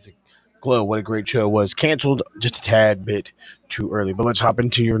 80s. Glow, what a great show, was canceled just a tad bit too early. But let's hop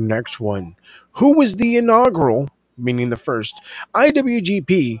into your next one. Who was the inaugural, meaning the first,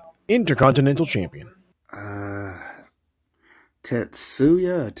 IWGP Intercontinental Champion?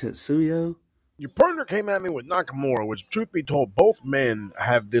 Tetsuya? Your partner came at me with Nakamura, which, truth be told, both men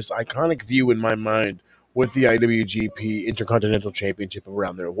have this iconic view in my mind with the IWGP Intercontinental Championship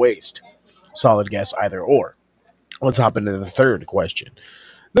around their waist. Solid guess, either or. Let's hop into the third question.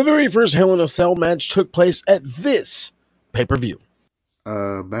 The very first Hell in a Cell match took place at this pay-per-view.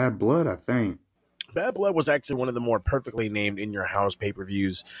 Bad Blood, I think. Bad Blood was actually one of the more perfectly named In Your House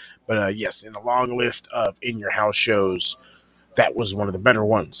pay-per-views. But yes, in a long list of In Your House shows, that was one of the better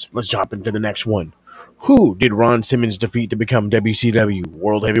ones. Let's jump into the next one. Who did Ron Simmons defeat to become WCW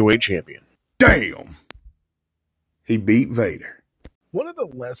World Heavyweight Champion? Damn! He beat Vader. One of the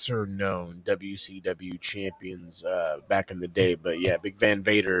lesser known WCW champions back in the day, but yeah, Big Van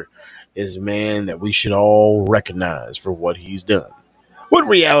Vader is a man that we should all recognize for what he's done. What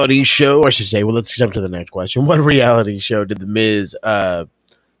reality show, I should say, well, let's jump to the next question. What reality show did The Miz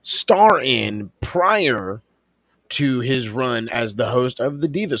star in prior to his run as the host of the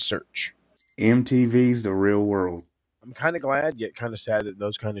Diva Search? MTV's The Real World. I'm kind of glad, yet kind of sad that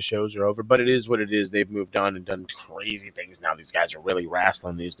those kind of shows are over, but it is what it is. They've moved on and done crazy things now. These guys are really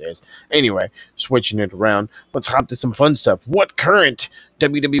wrestling these days. Anyway, switching it around, let's hop to some fun stuff. What current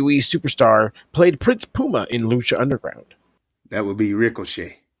WWE superstar played Prince Puma in Lucha Underground? That would be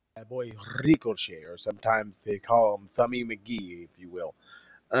Ricochet. That boy Ricochet, or sometimes they call him Thummy McGee, if you will.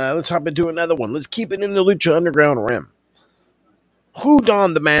 Let's hop into another one. Let's keep it in the Lucha Underground rim. Who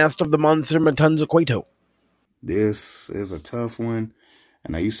donned the mask of the Monster Matanza Cueto? This is a tough one,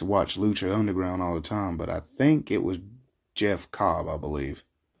 and I used to watch Lucha Underground all the time, but I think it was Jeff Cobb, I believe.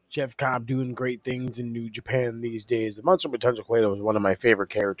 Jeff Cobb doing great things in New Japan these days. The Monster Matanza Cueto was one of my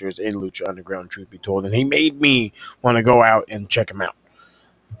favorite characters in Lucha Underground, truth be told, and he made me want to go out and check him out.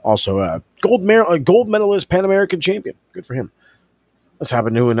 Also, gold medalist Pan American champion. Good for him. Let's hop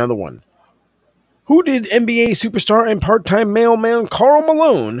into another one. Who did NBA superstar and part-time mailman Karl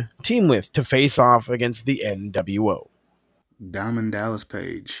Malone team with to face off against the NWO? Diamond Dallas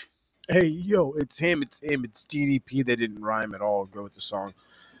Page. Hey, yo, it's him. It's DDP. They didn't rhyme at all. Go with the song.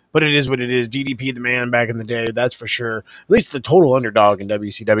 But it is what it is. DDP, the man back in the day, that's for sure. At least the total underdog in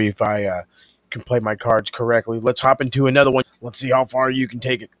WCW, if I can play my cards correctly. Let's hop into another one. Let's see how far you can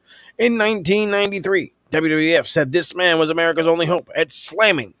take it. In 1993, WWF said this man was America's only hope at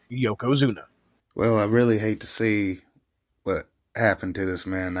slamming Yokozuna. Well, I really hate to see what happened to this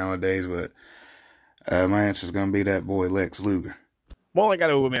man nowadays, but my answer is going to be that boy Lex Luger. Well, I got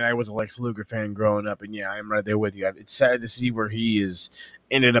to admit, I was a Lex Luger fan growing up, and yeah, I'm right there with you. It's sad to see where he is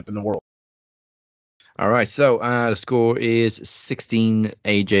ended up in the world. All right, so the score is 16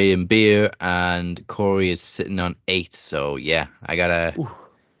 AJ and Beer, and Corey is sitting on 8. So yeah, I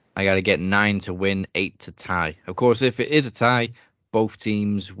gotta get 9 to win, 8 to tie. Of course, if it is a tie, both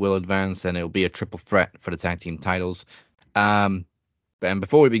teams will advance, and it'll be a triple threat for the tag team titles. And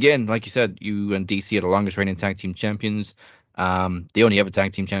before we begin, like you said, you and DC are the longest reigning tag team champions. The only other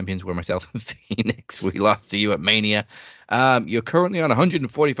tag team champions were myself and Phoenix. We lost to you at Mania. You're currently on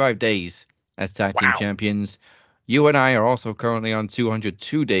 145 days as tag team champions. You and I are also currently on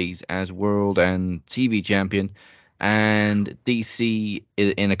 202 days as world and TV champion. And DC,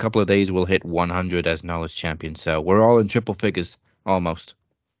 in a couple of days, will hit 100 as knowledge champion. So we're all in triple figures, almost.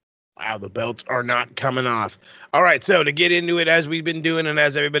 Wow, the belts are not coming off. All right, so to get into it, as we've been doing, and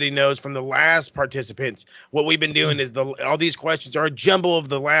as everybody knows from the last participants, what we've been doing is all these questions are a jumble of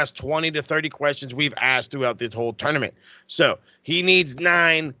the last 20 to 30 questions we've asked throughout this whole tournament. So he needs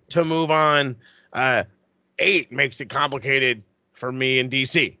 9 to move on. 8 makes it complicated for me and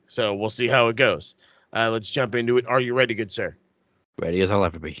DC. So we'll see how it goes. Let's jump into it. Are you ready, good sir? Ready as I'll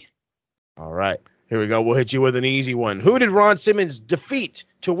ever be. All right. Here we go. We'll hit you with an easy one. Who did Ron Simmons defeat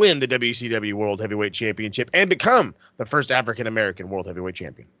to win the WCW World Heavyweight Championship and become the first African-American World Heavyweight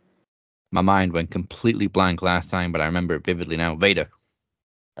Champion? My mind went completely blank last time, but I remember it vividly now. Vader.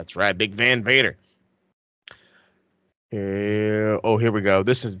 That's right. Big Van Vader. Here we go.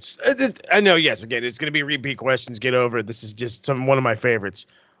 This is, I know, yes, again, it's going to be repeat questions. Get over it. This is just one of my favorites.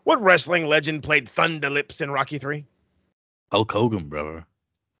 What wrestling legend played Thunder Lips in Rocky 3? Hulk Hogan, brother.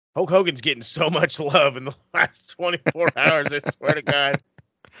 Hulk Hogan's getting so much love in the last 24 hours, I swear to God.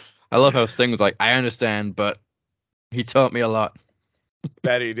 I love how Sting was like, I understand, but he taught me a lot.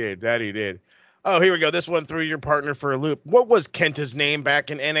 That he did. Oh, here we go. This one threw your partner for a loop. What was Kenta's name back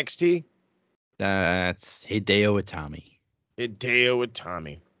in NXT? That's Hideo Itami. Hideo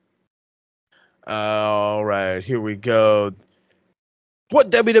Itami. All right, here we go.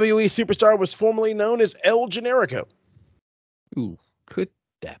 What WWE superstar was formerly known as El Generico? Ooh, could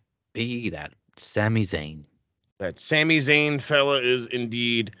that be that Sami Zayn? That Sami Zayn fella is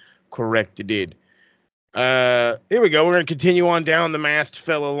indeed corrected. Here we go. We're going to continue on down the masked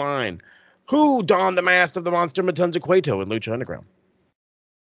fella line. Who donned the mask of the Monster Matanza Cueto in Lucha Underground?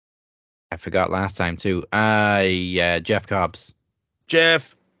 I forgot last time, too. Jeff Cobbs.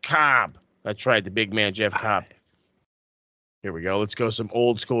 Jeff Cobb. That's right, the big man, Jeff Cobb. Here we go. Let's go some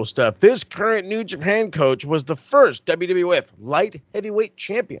old school stuff. This current New Japan coach was the first WWF light heavyweight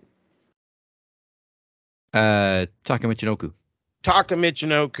champion. Taka Michinoku. Taka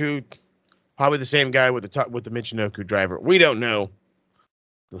Michinoku, probably the same guy with the Michinoku driver. We don't know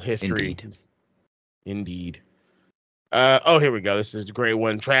the history. Indeed. Here we go. This is a great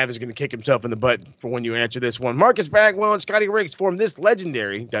one. Trav is going to kick himself in the butt for when you answer this one. Marcus Bagwell and Scotty Riggs formed this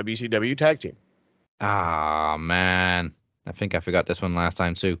legendary WCW tag team. Ah, man. I think I forgot this one last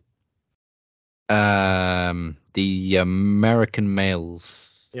time, too. The American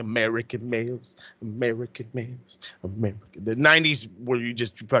Males. The American Males. The 90s, where you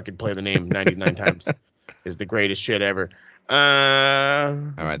just fucking play the name 99 times, is the greatest shit ever. All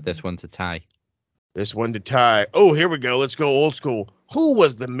right, this one to tie. This one to tie. Oh, here we go. Let's go old school. Who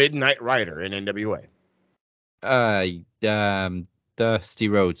was the Midnight Rider in NWA? Dusty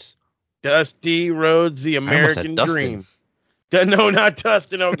Rhodes. Dusty Rhodes, the American Dream. No, not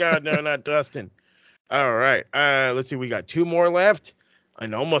Dustin. Oh, God, no, not Dustin. All right. Let's see. We got 2 more left.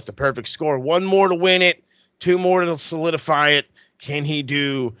 And almost a perfect score. 1 more to win it. 2 more to solidify it. Can he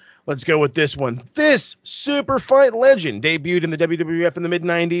do? Let's go with this one. This super fight legend debuted in the WWF in the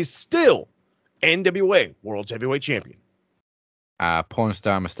mid-90s. Still NWA World's Heavyweight Champion. Porn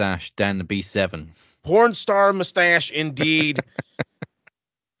star mustache, Dan the B7. Porn star mustache, indeed.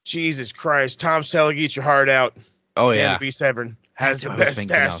 Jesus Christ. Tom Selleck, eat your heart out. Oh, yeah. Dan the B7 has the best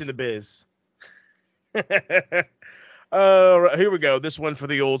stash in the biz. Here we go. This one for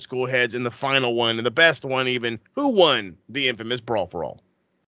the old school heads, and the final one, and the best one even. Who won the infamous Brawl for All?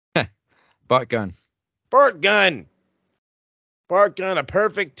 Bart Gunn. Bart Gunn. Bart Gunn, a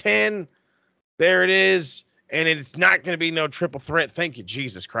perfect 10. There it is. And it's not going to be no triple threat. Thank you,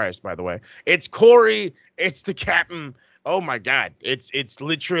 Jesus Christ, by the way. It's Corey. It's the captain. Oh, my God. It's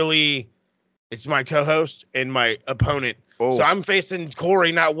literally, it's my co-host and my opponent. Oh. So I'm facing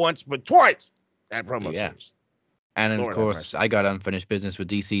Corey not once, but twice at promo series. And, of course, I got unfinished business with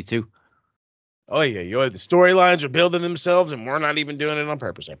DC, too. Oh, yeah. The storylines are building themselves, and we're not even doing it on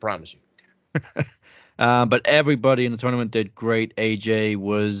purpose. I promise you. But everybody in the tournament did great. AJ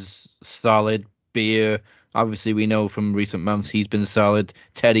was solid. Beer, obviously, we know from recent months he's been solid.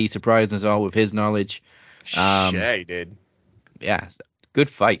 Teddy surprised us all with his knowledge. Yeah, he did. Yeah, good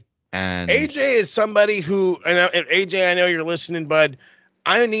fight. And AJ is somebody who, and AJ, I know you're listening, bud.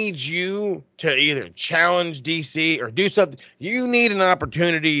 I need you to either challenge DC or do something. You need an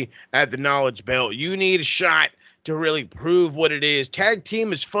opportunity at the Knowledge Belt. You need a shot to really prove what it is. Tag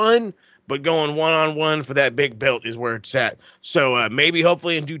team is fun, but going one-on-one for that big belt is where it's at. So maybe,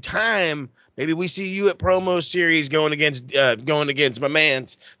 hopefully, in due time, maybe we see you at promo series going against my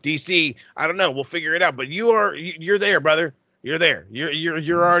man's DC. I don't know. We'll figure it out. But you're there, brother. You're there.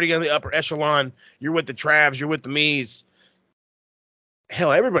 You're already on the upper echelon. You're with the Travs. You're with the Me's.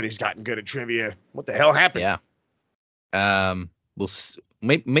 Hell, everybody's gotten good at trivia. What the hell happened? Yeah.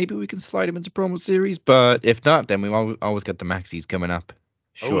 Maybe we can slide him into promo series, but if not, then we've always got the Maxis coming up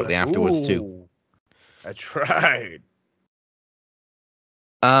shortly afterwards too. That's right.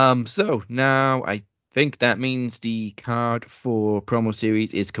 So now I think that means the card for promo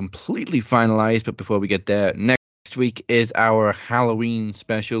series is completely finalized. But before we get there, next week is our Halloween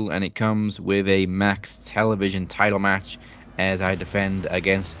special, and it comes with a Max Television title match as I defend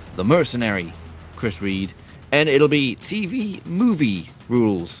against the mercenary Chris Reed, and it'll be TV movie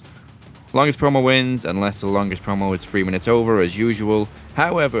rules. Longest promo wins, unless the longest promo is 3 minutes over, as usual.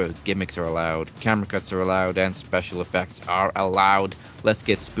 However, gimmicks are allowed, camera cuts are allowed, and special effects are allowed. Let's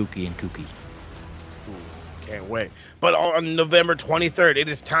get spooky and kooky. Can't wait. But on November 23rd, it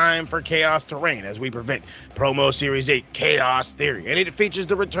is time for chaos to reign as we prevent Promo Series 8 Chaos Theory. And it features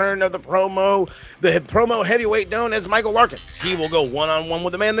the return of the promo heavyweight known as Michael Larkin. He will go one-on-one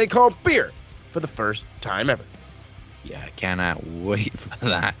with a man they call Beer for the first time ever. Yeah, I cannot wait for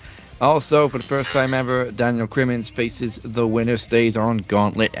that. Also, for the first time ever, Daniel Crimmins faces the winner stays on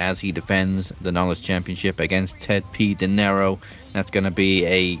gauntlet as he defends the Knowledge Championship against Ted P. De Niro. That's going to be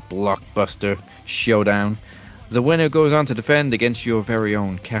a blockbuster showdown. The winner goes on to defend against your very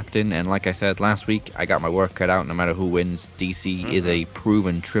own captain. And like I said last week, I got my work cut out no matter who wins. DC is a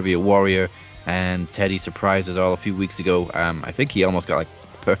proven trivia warrior. And Teddy surprised us all a few weeks ago. I think he almost got like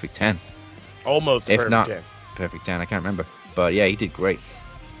perfect 10. Almost if perfect not 10. Perfect 10, I can't remember. But yeah, he did great.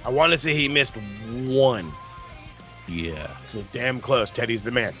 I want to say he missed one. Yeah. So damn close. Teddy's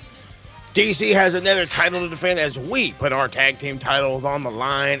the man. DC has another title to defend as we put our tag team titles on the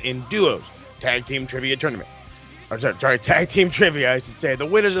line in duos tag team trivia tournament. Or sorry, tag team trivia, I should say. The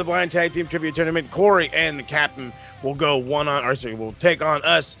winners of the blind tag team trivia tournament, Corey and the captain, will go will take on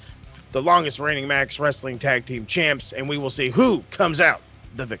us the longest reigning Max Wrestling Tag Team Champs, and we will see who comes out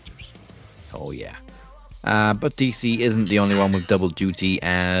the victors. Oh, yeah. But DC isn't the only one with double duty,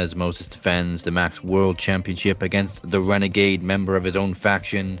 as Moses defends the Max World Championship against the renegade member of his own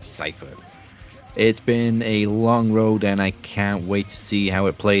faction, Cypher. It's been a long road, and I can't wait to see how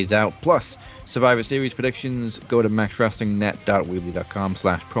it plays out. Plus, Survivor Series predictions, go to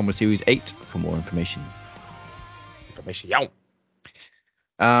maxwrestlingnet.weebly.com/promo series 8 for more information.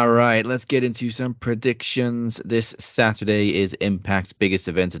 All right, let's get into some predictions. This Saturday is Impact's biggest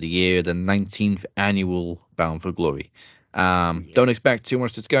event of the year, the 19th annual Bound for Glory. Don't expect too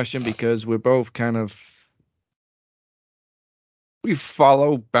much discussion because we're both kind of... We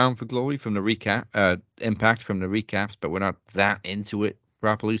follow Bound for Glory from the recap, Impact from the recaps, but we're not that into it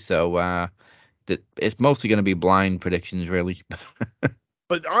properly. So it's mostly going to be blind predictions, really.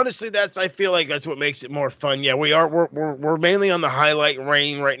 But honestly, I feel like that's what makes it more fun. Yeah, we're mainly on the highlight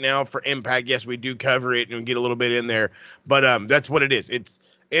reign right now for Impact. Yes, we do cover it and get a little bit in there, but that's what it is. It's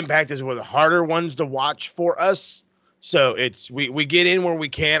Impact is one of the harder ones to watch for us. So we get in where we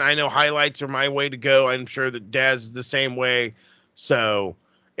can. I know highlights are my way to go. I'm sure that Daz is the same way. So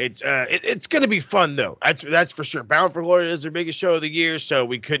it's going to be fun though. That's for sure. Bound for Glory is their biggest show of the year, so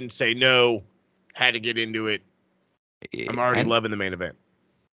we couldn't say no. Had to get into it. I'm already loving the main event.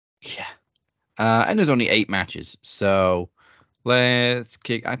 Yeah. And there's only 8 matches, so I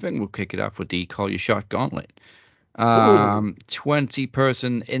think we'll kick it off with the Call Your Shot Gauntlet.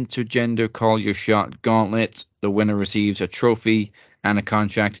 20-person intergender Call Your Shot Gauntlet. The winner receives a trophy and a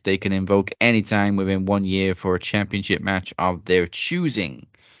contract they can invoke anytime within 1 year for a championship match of their choosing.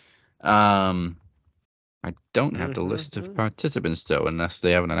 I don't have the list of participants, though, unless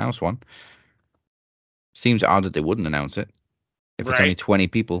they haven't announced one. Seems odd that they wouldn't announce it if it's only 20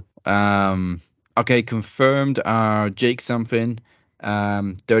 people. Okay, confirmed are Jake Something,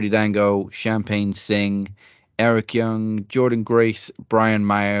 Dirty Dango, Champagne Singh, Eric Young, Jordan Grace, Brian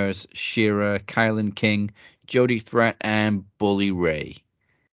Myers, Shira, Kylan King, Jody Threat, and Bully Ray.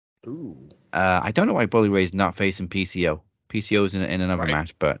 Ooh. I don't know why Bully Ray's not facing PCO. PCO's in another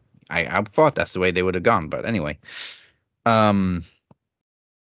match, but I thought that's the way they would have gone. But anyway. Ooh.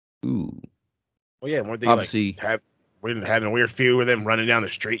 Well, yeah, weren't they obviously having a weird feud with them running down the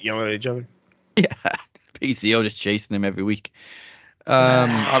street yelling at each other? Yeah, PCO just chasing him every week.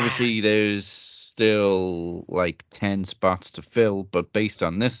 Obviously, there's still like 10 spots to fill, but based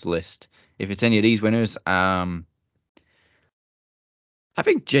on this list, if it's any of these winners, I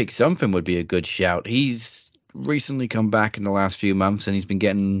think Jake Something would be a good shout. He's recently come back in the last few months, and he's been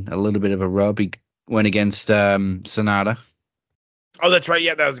getting a little bit of a rub. He went against Sonata. Oh, that's right.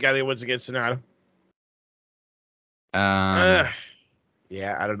 Yeah, that was the guy that was against Sonata. Yeah,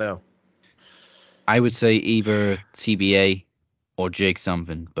 I don't know. I would say either TBA or Jake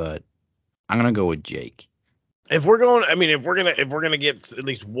Something, but I'm gonna go with Jake. If we're gonna get at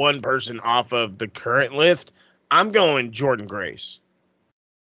least one person off of the current list, I'm going Jordan Grace.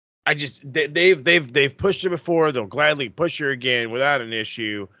 They've pushed her before. They'll gladly push her again without an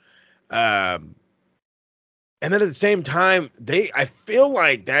issue. And then at the same time, I feel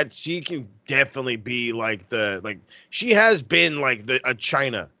like that she can definitely be she has been like a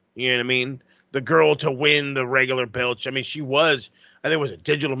China, you know what I mean? The girl to win the regular belt. I mean, she was, I think it was a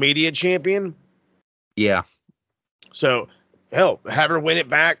digital media champion. Yeah. So hell, have her win it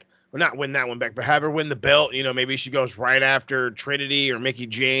back. Well, not win that one back, but have her win the belt. You know, maybe she goes right after Trinity or Mickie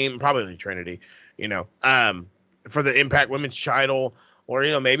James, probably Trinity, for the Impact Women's title. Or,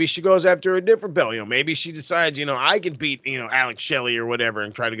 maybe she goes after a different belt. Maybe she decides, I can beat, Alex Shelley or whatever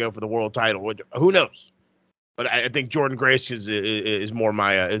and try to go for the world title. Who knows? But I think Jordan Grace is more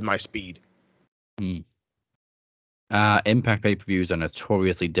my speed. Impact pay-per-views are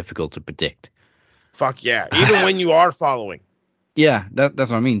notoriously difficult to predict. Fuck yeah. Even when you are following. Yeah, that's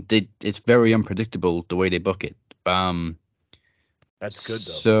what I mean. It's very unpredictable the way they book it. That's good,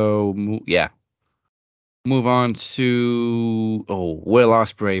 though. So, yeah. Move on to Will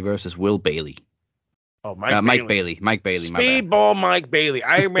Ospreay versus Will Bailey. Oh, Mike Bailey. Speedball Mike Bailey.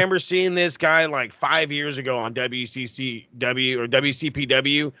 I remember seeing this guy like 5 years ago on WCCW or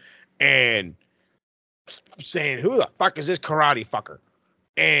WCPW and saying, who the fuck is this karate fucker?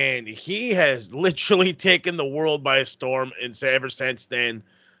 And he has literally taken the world by storm. And so ever since then,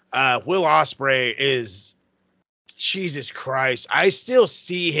 Will Ospreay is, Jesus Christ. I still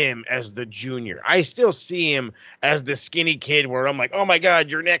see him as the junior. I still see him as the skinny kid where I'm like, oh my God,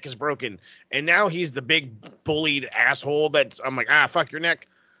 your neck is broken. And now he's the big bullied asshole I'm like, fuck your neck.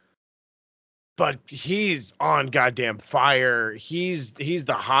 But he's on goddamn fire. He's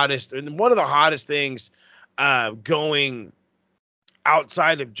the hottest. And one of the hottest things going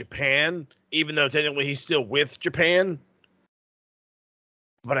outside of Japan, even though technically he's still with Japan.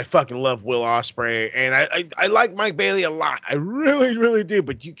 But I fucking love Will Ospreay, and I like Mike Bailey a lot. I really, really do.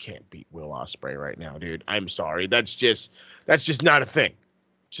 But you can't beat Will Ospreay right now, dude. I'm sorry. That's just not a thing.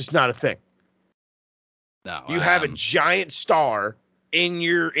 It's just not a thing. No, You have a giant star in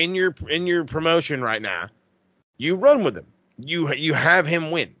your promotion right now. You run with him. You have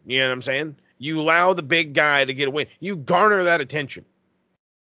him win. You know what I'm saying? You allow the big guy to get a win. You garner that attention.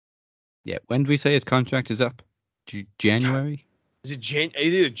 Yeah. When do we say his contract is up? January? Is it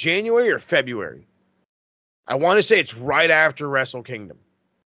either January or February? I want to say it's right after Wrestle Kingdom.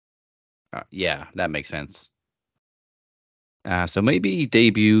 Yeah, that makes sense. So maybe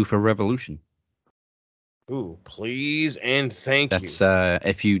debut for Revolution. Ooh, please and thank you. That's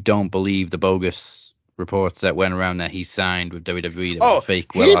if you don't believe the bogus reports that went around that he signed with WWE. That was a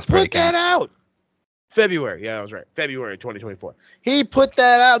fake Will Ospreay put account. that out. February. Yeah, I was right. February 2024. He put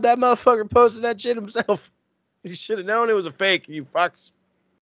that out. That motherfucker posted that shit himself. He should have known it was a fake, you fucks.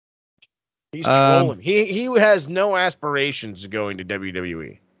 He's trolling. He has no aspirations of going to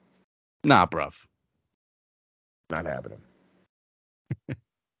WWE. Nah, bruv. Not happening.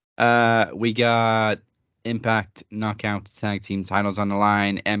 We got Impact Knockout Tag Team titles on the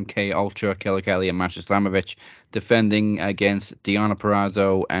line. MK Ultra, Killer Kelly, and Masha Slamovich defending against Deonna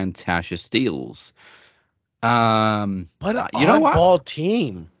Purrazzo and Tasha Steelz. What an you know what? oddball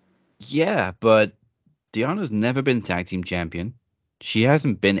team. Yeah, but Deonna's never been tag team champion. She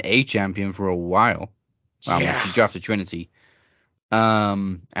hasn't been a champion for a while. I mean, she dropped to Trinity.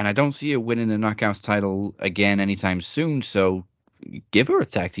 And I don't see her winning the Knockouts title again anytime soon. So give her a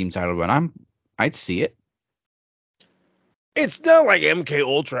tag team title run. I'd see it. It's not like MK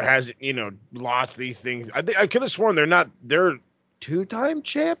Ultra hasn't, lost these things. I could have sworn they're 2-time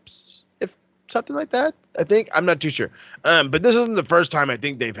champs, if something like that. I think I'm not too sure. But this isn't the first time I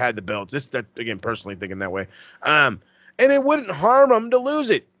think they've had the belts. That again, personally thinking that way. And it wouldn't harm them to lose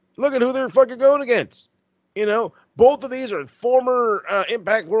it. Look at who they're fucking going against. Both of these are former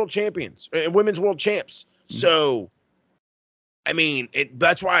Impact World Champions and Women's World Champs. So, I mean,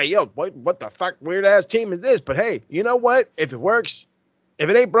 that's why I yelled, what the fuck weird ass team is this? But hey, you know what? If it works, if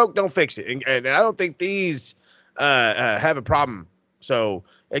it ain't broke, don't fix it. And I don't think these have a problem. So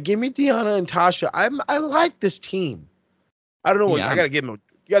give me Deonna and Tasha. I like this team. I don't know. Yeah, I gotta give him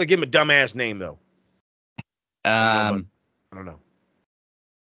a dumbass name though. I don't know.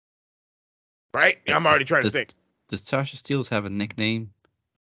 Right? I'm already trying to think. Does Tasha Steelz have a nickname?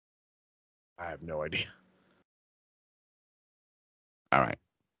 I have no idea. All right.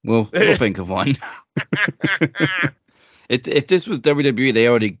 We'll think of one. If this was WWE, they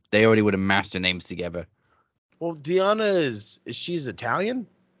already would have mashed their names together. Well, Deonna she's Italian?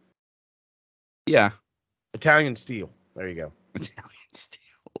 Yeah. Italian Steel. There you go. Italian Steel.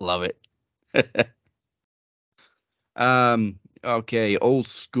 Love it. Okay, old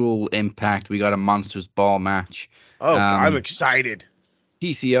school Impact. We got a Monsters Ball match. Oh, I'm excited.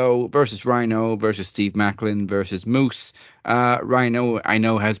 PCO versus Rhino versus Steve Macklin versus Moose. Rhino, I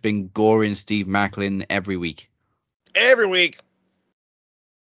know, has been goring Steve Macklin every week. Every week.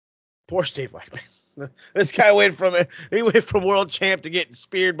 Poor Steve Macklin. This guy went from world champ to getting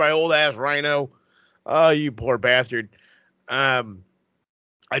speared by old ass Rhino. Oh, you poor bastard.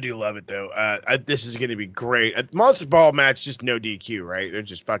 I do love it though. This is going to be great. A Monster Ball match, just no DQ, right? They're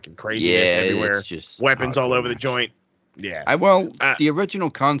just fucking craziness everywhere. It's just weapons all over the joint. Yeah. The original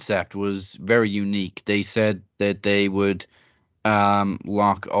concept was very unique. They said that they would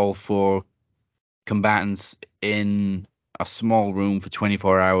lock all 4 combatants in a small room for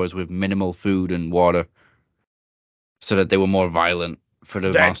 24 hours with minimal food and water, so that they were more violent for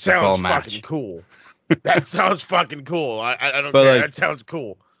the Monster Ball match. Fucking cool. That sounds fucking cool. I don't care. That sounds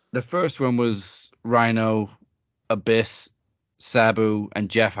cool. The first one was Rhino, Abyss, Sabu, and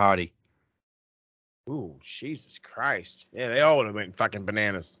Jeff Hardy. Ooh, Jesus Christ. Yeah, they all would have been fucking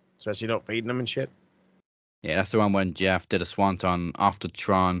bananas. Especially don't feeding them and shit. Yeah, that's the one when Jeff did a swanton off the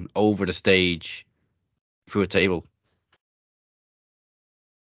Tron over the stage through a table.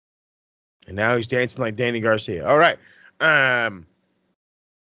 And now he's dancing like Danny Garcia. All right. Fucking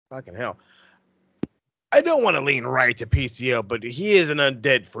hell. I don't want to lean right to PCO, but he is an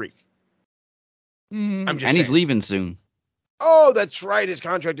undead freak. I'm just saying. He's leaving soon. Oh, that's right. His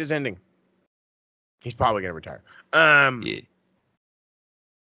contract is ending. He's probably gonna retire. Yeah.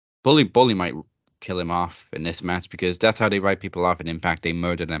 Bully might kill him off in this match because that's how they write people off in Impact. They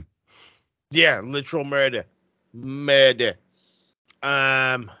murder them. Yeah, literal murder. Murder.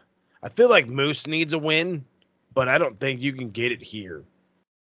 I feel like Moose needs a win, but I don't think you can get it here.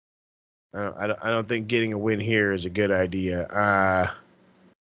 I don't think getting a win here is a good idea.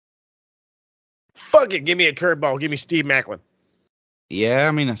 Fuck it. Give me a curveball. Give me Steve Macklin. Yeah,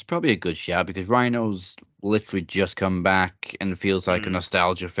 I mean, that's probably a good shout because Rhino's literally just come back and it feels like a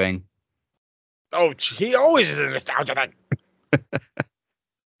nostalgia thing. Oh, he always is a nostalgia thing.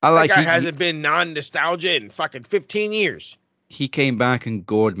 That guy hasn't been non-nostalgia in fucking 15 years. He came back and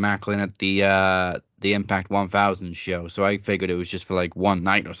gored Macklin at the Impact 1000 show, so I figured it was just for like one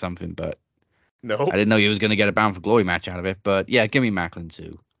night or something, but no, I didn't know he was going to get a Bound for Glory match out of it. But yeah, give me Macklin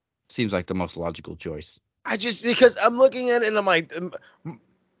too. Seems like the most logical choice. Because I'm looking at it and I'm like,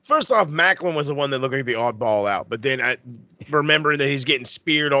 first off, Macklin was the one that looked like the oddball out, but then I remember that he's getting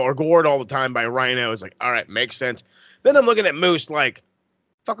speared or gored all the time by Rhino. It's like, all right, makes sense. Then I'm looking at Moose like,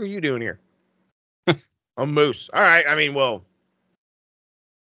 fuck are you doing here? I'm Moose. All right, I mean, well,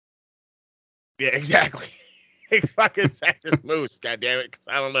 yeah, exactly. It's fucking just Moose, goddammit, because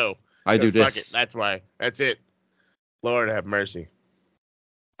I don't know. I do this. Fuck it. That's why. That's it. Lord have mercy.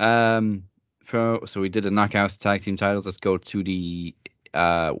 So we did the Knockouts tag team titles. Let's go to the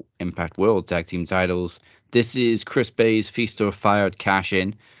Impact World tag team titles. This is Chris Bay's Feast or Fired cash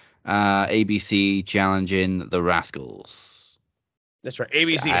in. ABC challenging the Rascals. That's right.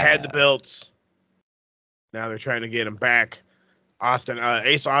 ABC had the belts. Now they're trying to get them back.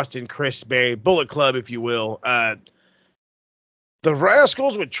 Ace Austin, Chris Bay, Bullet Club, if you will. The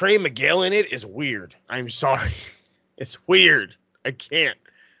Rascals with Trey Miguel in it is weird. I'm sorry. It's weird. I can't.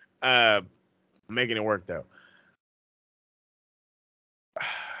 I'm making it work, though.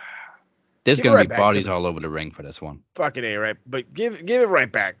 There's going to be bodies all over the ring for this one. Fucking A, right? But give it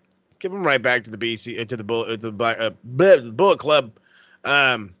right back. Give them right back to the BC, to the Bullet Club,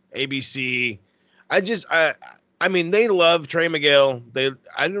 ABC. I mean, they love Trey Miguel.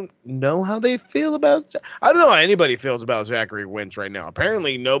 I don't know how they feel about. I don't know how anybody feels about Zachary Wentz right now.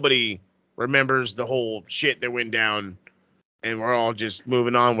 Apparently, nobody remembers the whole shit that went down, and we're all just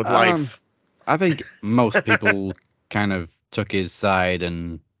moving on with life. I think most people kind of took his side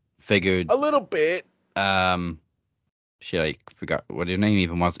and figured a little bit. Shit, I forgot what her name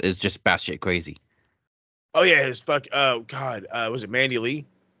even was. It's just batshit crazy. Oh yeah, his fuck. Oh god, was it Mandy Lee?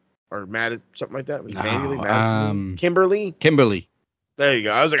 Or something like that? Was it Mandy Lee? Madison Lee? Kimberly? Kimberly. There you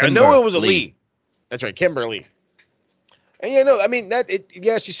go. I was like, I know it was a Lee. That's right, Kimberly. And yeah, no, I mean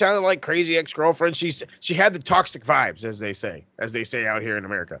she sounded like crazy ex-girlfriend. She had the toxic vibes, as they say out here in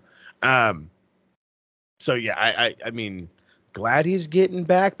America. So yeah, I mean, glad he's getting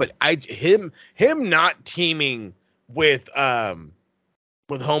back, but him not teaming with Homeboy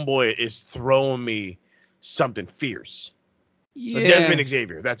is throwing me something fierce. Yeah. Desmond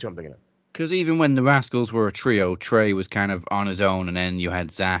Xavier, that's who I'm thinking of. Because even when the Rascals were a trio, Trey was kind of on his own, and then you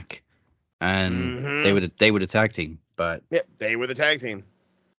had Zach, and they were the tag team. But yeah, they were the tag team.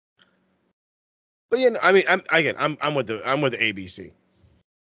 But yeah, I mean, I'm with the ABC.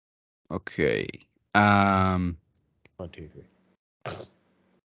 Okay. 1, 2, 3.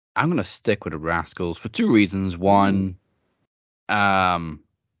 I'm gonna stick with the Rascals for two reasons. One,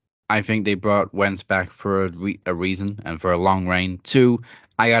 I think they brought Wentz back for a reason and for a long reign. Two,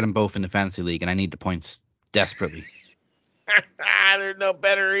 I got them both in the fantasy league, and I need the points desperately. There's no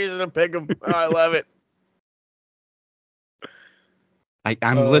better reason to pick them. Oh, I love it.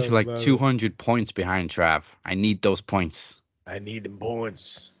 I'm literally like 200 points behind Trav. I need those points. I need them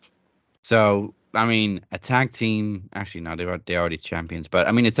points. So, I mean, a tag team... Actually, no, they're already champions. But,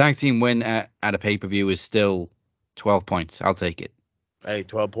 I mean, a tag team win at a pay-per-view is still 12 points. I'll take it. Hey,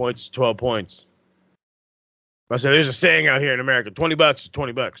 12 points, 12 points. I said, there's a saying out here in America, $20 is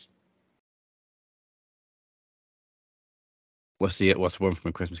 $20. What's one from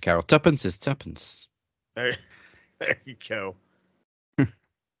A Christmas Carol? Tuppence is tuppence. There you go.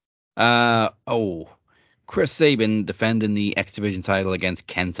 Chris Sabin defending the X Division title against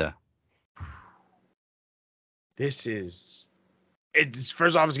Kenta. It's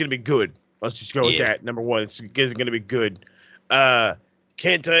first off, it's gonna be good. Let's just go with that. Number one, it's gonna be good.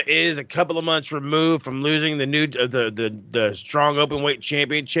 Kenta is a couple of months removed from losing the strong openweight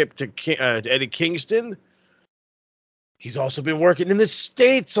championship to Eddie Kingston. He's also been working in the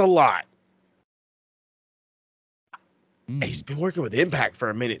States a lot. He's been working with Impact for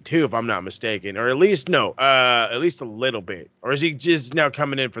a minute too, if I'm not mistaken, or at least a little bit. Or is he just now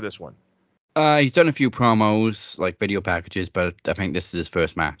coming in for this one? He's done a few promos, like video packages, but I think this is his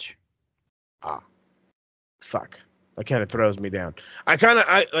first match. Fuck. That kind of throws me down.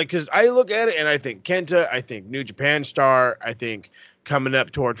 Because I look at it and I think Kenta, I think New Japan Star, I think coming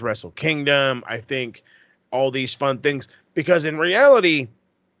up towards Wrestle Kingdom, I think all these fun things. Because in reality,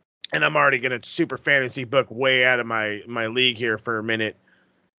 and I'm already going to super fantasy book way out of my league here for a minute,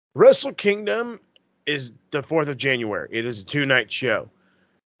 Wrestle Kingdom is the 4th of January. It is a 2-night show.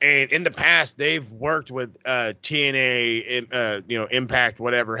 And in the past, they've worked with TNA, Impact,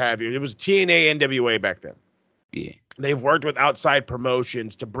 whatever have you. It was TNA NWA back then. Yeah. They've worked with outside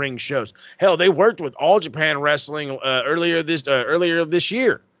promotions to bring shows. Hell, they worked with All Japan Wrestling earlier this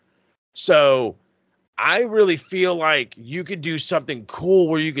year. So I really feel like you could do something cool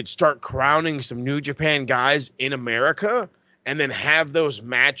where you could start crowning some New Japan guys in America, and then have those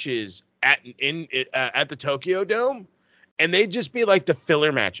matches at the Tokyo Dome. And they'd just be like the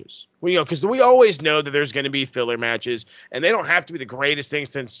filler matches. Well, because we always know that there's going to be filler matches, and they don't have to be the greatest thing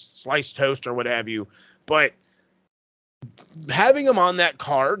since sliced toast or what have you. But having them on that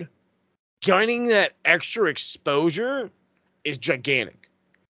card, gaining that extra exposure is gigantic.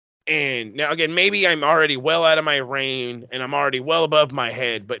 And now, again, maybe I'm already well out of my reign and I'm already well above my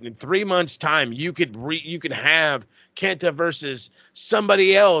head, but in 3 months' time, you could have Kenta versus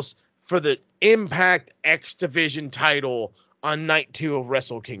somebody else for the Impact X Division title on night 2 of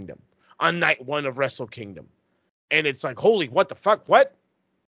Wrestle Kingdom, on night 1 of Wrestle Kingdom. And it's like, holy, what the fuck? What?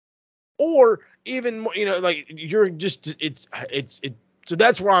 Or even more, you're just, so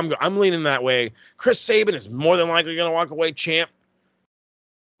that's where I'm leaning that way. Chris Sabin is more than likely going to walk away champ.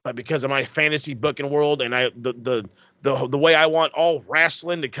 But because of my fantasy booking world and the way I want all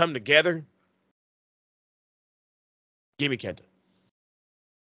wrestling to come together, give me Kenta.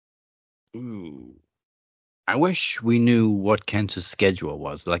 Ooh. I wish we knew what Kenta's schedule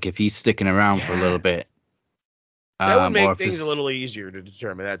was. Like if he's sticking around for a little bit. That would or make if things this a little easier to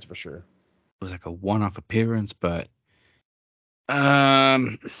determine, that's for sure. was like a one-off appearance, but We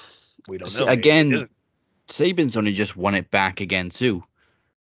don't know. Again, Sabin's only just won it back again too.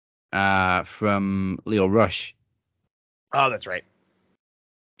 From Leo Rush. Oh, that's right.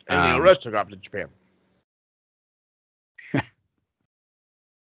 And Leo Rush took off to Japan.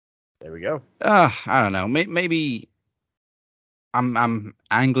 There we go. I don't know. Maybe I'm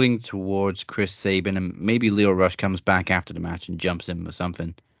angling towards Chris Sabin, and maybe Leo Rush comes back after the match and jumps him or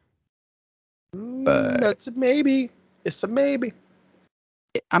something. But that's a maybe. It's a maybe.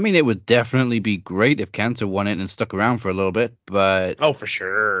 I mean, it would definitely be great if Kenta won it and stuck around for a little bit, but oh, for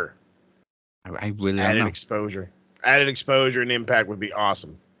sure. I really added don't know. Added exposure and impact would be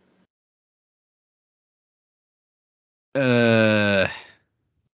awesome.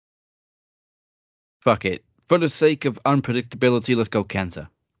 Fuck it. For the sake of unpredictability, let's go Kenta.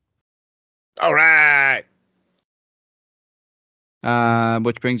 All right.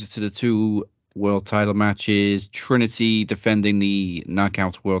 Which brings us to the 2 world title matches. Trinity defending the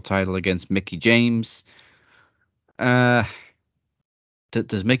Knockouts world title against Mickie James. Does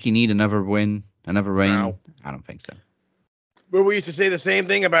Mickie need another win? Another reign? No. I don't think so. But we used to say the same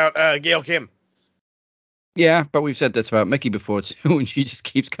thing about Gail Kim. Yeah, but we've said this about Mickie before too, and she just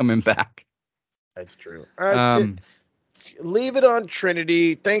keeps coming back. That's true. Leave it on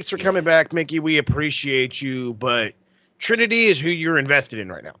Trinity. Thanks for coming back, Mickie. We appreciate you, but Trinity is who you're invested in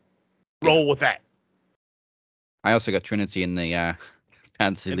right now. Roll with that. I also got Trinity in the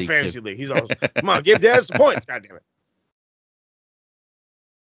fantasy league. Fantasy league. He's always come on, give Daz some points. God damn it.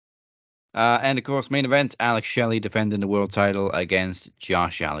 And of course, main event: Alex Shelley defending the world title against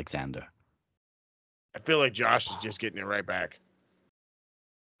Josh Alexander. I feel like Josh is just getting it right back.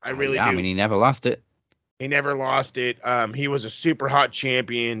 I really do. I mean, he never lost it. He never lost it. He was a super hot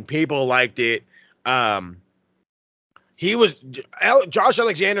champion. People liked it. Josh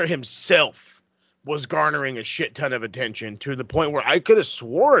Alexander himself was garnering a shit ton of attention to the point where I could have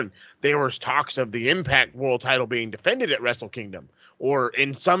sworn there was talks of the Impact World title being defended at Wrestle Kingdom or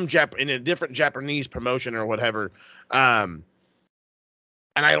in in a different Japanese promotion or whatever. And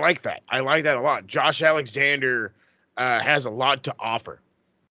I like that. I like that a lot. Josh Alexander has a lot to offer.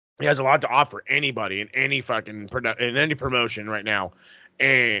 He has a lot to offer anybody in any fucking in any promotion right now.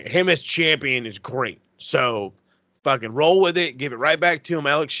 And him as champion is great. So fucking roll with it. Give it right back to him.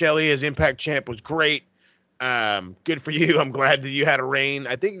 Alex Shelley as Impact champ was great. Good for you. I'm glad that you had a reign.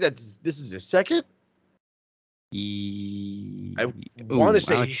 I think this is his second. I want to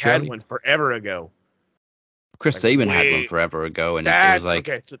say Alex Shelley had one forever ago. Chris Sabin had one forever ago, and it was like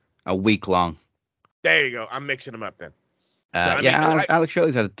a week long. There you go. I'm mixing them up then. Alex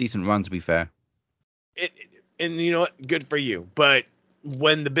Shelley's had a decent run, to be fair. And you know what? Good for you. But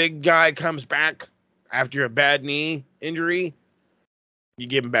when the big guy comes back after a bad knee injury, you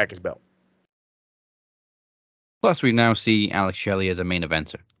give him back his belt. Plus, we now see Alex Shelley as a main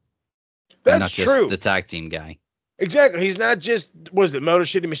eventer. That's not just true. The tag team guy. Exactly. He's not just Motor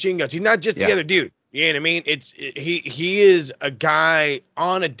City Machine Guns. He's not just the other dude. You know what I mean? He is a guy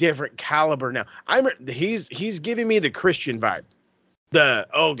on a different caliber now. He's giving me the Christian vibe.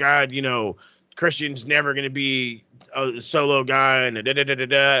 oh God, Christian's never going to be a solo guy and da da da da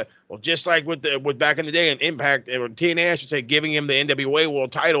da. Well, just like with back in the day in Impact or TNA, I should say, giving him the NWA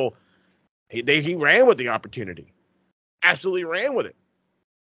World Title, he ran with the opportunity, absolutely ran with it,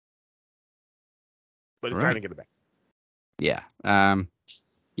 but it's time to get it back. Yeah,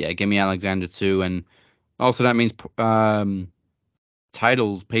 give me Alexander too, and also that means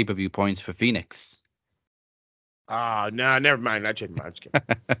title pay-per-view points for Phoenix. No, never mind. I changed my mind.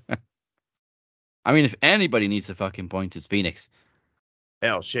 I mean, if anybody needs the fucking points, it's Phoenix.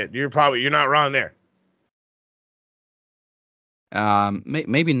 Hell, shit. You're not wrong there.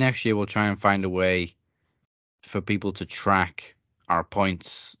 Maybe next year we'll try and find a way for people to track our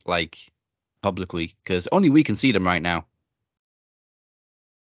points publicly, because only we can see them right now.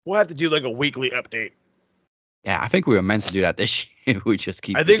 We'll have to do like a weekly update. Yeah, I think we were meant to do that this year. We just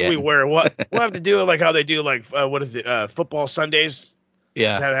keep. I think we were. We'll have to do it like how they do what is it? Football Sundays.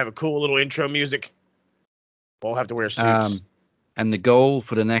 Yeah. Have a cool little intro music. We'll have to wear suits. And the goal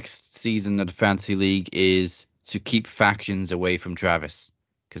for the next season of the Fantasy League is to keep factions away from Travis,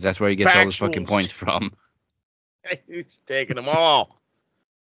 because that's where he gets all his fucking points from. He's taking them all.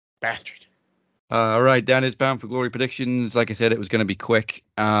 Bastard. All right, Dan is Bound for Glory predictions. Like I said, it was going to be quick,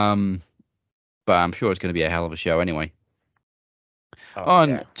 but I'm sure it's going to be a hell of a show anyway.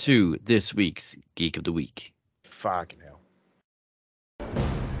 On to this week's Geek of the Week. Fucking hell.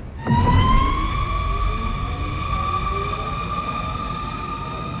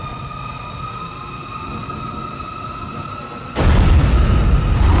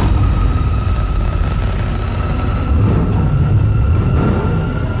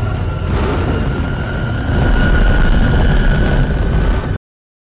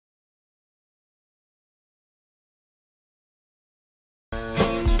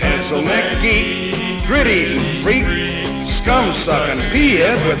 Neck geek, grit-eating freak, scum-sucking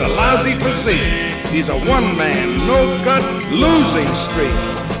peahead with a lousy physique. He's a one-man, no-cut, losing streak.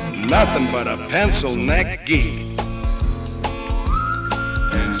 Nothing but a pencil neck geek.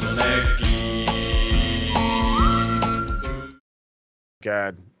 Pencil neck geek.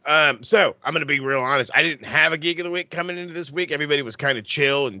 God. So I'm gonna be real honest. I didn't have a Geek of the Week coming into this week. Everybody was kind of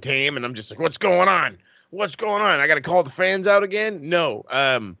chill and tame, and I'm just like, what's going on? What's going on? I gotta call the fans out again? No.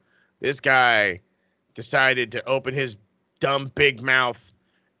 This guy decided to open his dumb big mouth,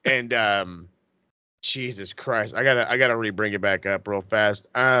 and Jesus Christ, I gotta re-bring it back up real fast.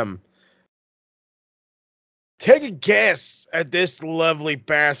 Take a guess at this lovely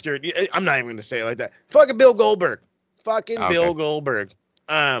bastard. I'm not even gonna say it like that. Fucking Bill Goldberg. Bill Goldberg.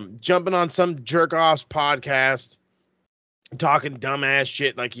 Jumping on some jerk off's podcast, talking dumbass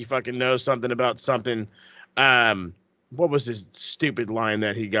shit like he fucking knows something about something. What was his stupid line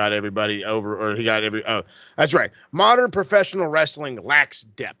that he got everybody over, or he got oh, that's right. Modern professional wrestling lacks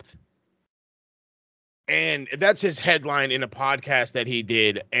depth. And that's his headline in a podcast that he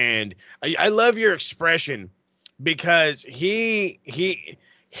did. And I love your expression, because he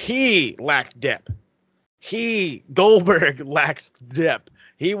lacked depth. Goldberg lacked depth.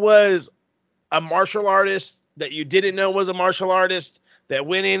 He was a martial artist that you didn't know was a martial artist, that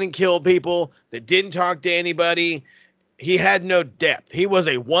went in and killed people, that didn't talk to anybody. He had no depth. He was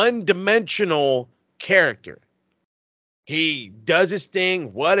a one-dimensional character. He does his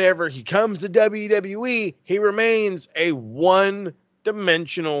thing, whatever. He comes to WWE, he remains a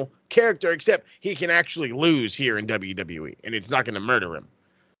one-dimensional character, except he can actually lose here in WWE, and it's not going to murder him.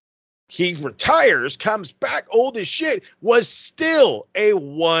 He retires, comes back old as shit, was still a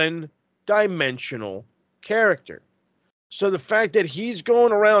one-dimensional character. So the fact that he's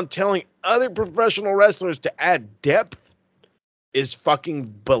going around telling other professional wrestlers to add depth is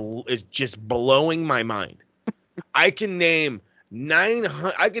just blowing my mind. I can name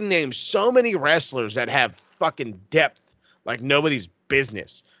 900. I can name so many wrestlers that have fucking depth like nobody's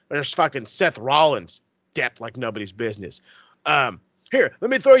business. There's fucking Seth Rollins, depth like nobody's business. Here, let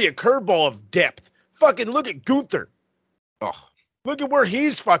me throw you a curveball of depth. Fucking look at Gunther. Oh, look at where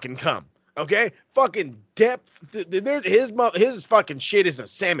he's fucking come. Okay, fucking depth. His fucking shit is a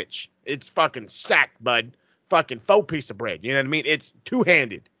sandwich. It's fucking stacked, bud. Fucking faux piece of bread. You know what I mean? It's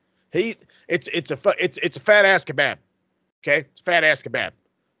two-handed. It's a fat ass kebab. Okay, it's fat ass kebab.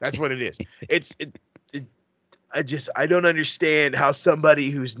 That's what it is. I don't understand how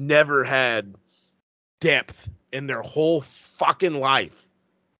somebody who's never had depth in their whole fucking life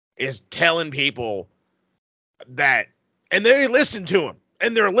is telling people that, and they listen to him,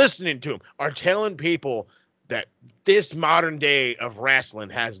 and they're listening to him, are telling people that this modern day of wrestling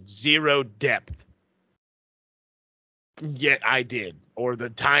has zero depth. Yet I did. Or the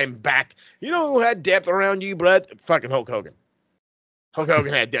time back. You know who had depth around you, Brett? Fucking Hulk Hogan. Hulk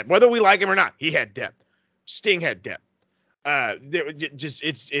Hogan had depth. Whether we like him or not, he had depth. Sting had depth.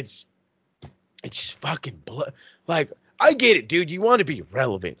 It's just fucking blood. Like, I get it, dude. You want to be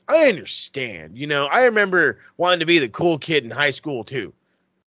relevant. I understand. You know, I remember wanting to be the cool kid in high school too.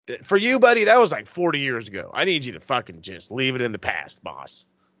 For you, buddy, that was like 40 years ago. I need you to fucking just leave it in the past, boss.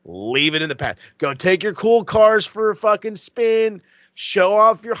 Leave it in the past. Go take your cool cars for a fucking spin. Show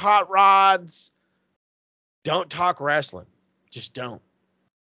off your hot rods. Don't talk wrestling. Just don't.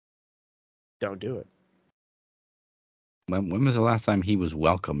 Don't do it. When was the last time he was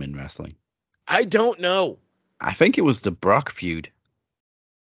welcome in wrestling? I don't know. I think it was the Brock feud.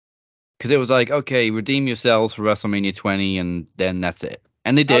 Because it was like, okay, redeem yourselves for WrestleMania 20, and then that's it.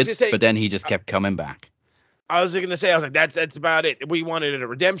 And they did, but then he just kept coming back. I was going to say, that's about it. We wanted a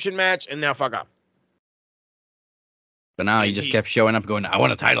redemption match, and now fuck off. But now he just kept showing up going, I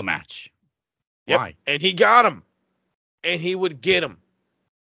want a title match. Yep. Why? And he got him. And he would get him.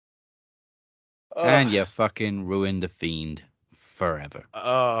 And you fucking ruined the Fiend forever.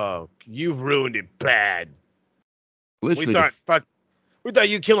 Oh, you ruined it bad. We thought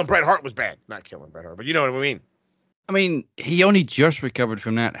you killing Bret Hart was bad. Not killing Bret Hart, but you know what I mean. I mean, he only just recovered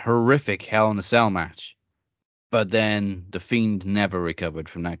from that horrific Hell in a Cell match. But then the Fiend never recovered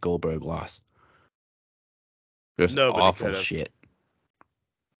from that Goldberg loss. Just awful shit.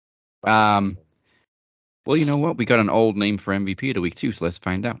 Well, you know what? We got an old name for MVP of the week too, so let's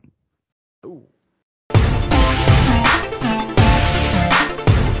find out. Ooh.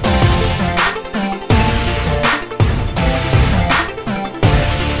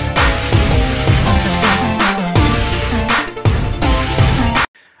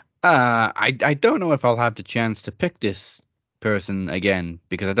 I don't know if I'll have the chance to pick this person again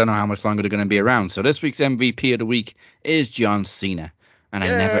because I don't know how much longer they're going to be around. So this week's MVP of the week is John Cena. And I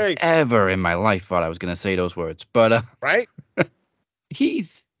never, ever in my life thought I was going to say those words. But right?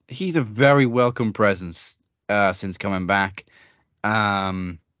 he's a very welcome presence since coming back.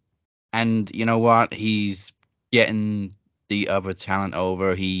 And you know what? He's getting the other talent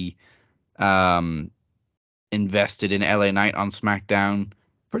over. He invested in LA Knight on SmackDown.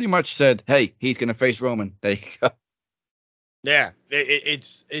 Pretty much said, hey, he's going to face Roman. There you go. Yeah,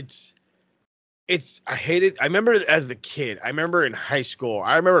 it's I hate it. I remember as a kid. I remember in high school.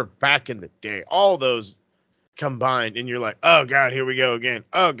 I remember back in the day. All those combined, and you're like, oh God, here we go again.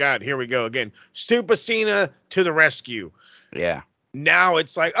 Oh God, here we go again. Super Cena to the rescue. Yeah. Now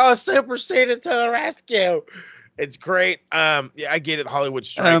it's like, oh, Super Cena to the rescue. It's great. Yeah, I get it. Hollywood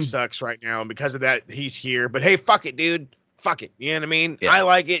strike sucks right now, and because of that, he's here. But hey, fuck it, dude. Fuck it. You know what I mean? Yeah. I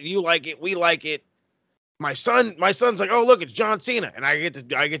like it. You like it. We like it. My son's like, oh look, it's John Cena, and I get to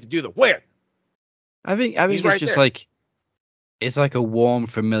do the where. I think it's right just there. Like it's like a warm,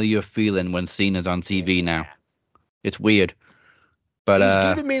 familiar feeling when Cena's on TV now. It's weird, but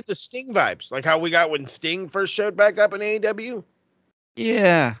he's giving me the Sting vibes, like how we got when Sting first showed back up in AEW.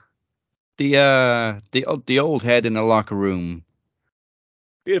 Yeah, the old head in the locker room.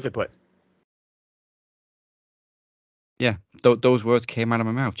 Beautifully put. Yeah, those words came out of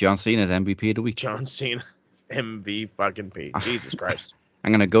my mouth. John Cena's MVP of the week. John Cena's MVP. Jesus Christ.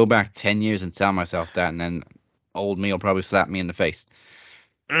 I'm going to go back 10 years and tell myself that, and then old me will probably slap me in the face.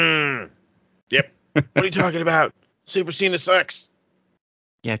 Yep. What are you talking about? Super Cena sucks.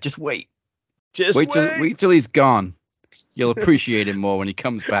 Yeah, just wait. Wait till he's gone. You'll appreciate him more when he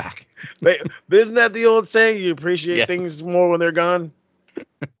comes back. But isn't that the old saying? You appreciate things more when they're gone?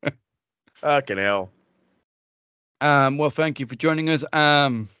 Fucking hell. Well, thank you for joining us.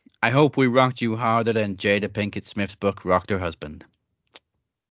 I hope we rocked you harder than Jada Pinkett Smith's book rocked her husband.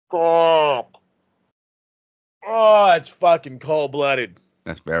 Oh, it's fucking cold-blooded.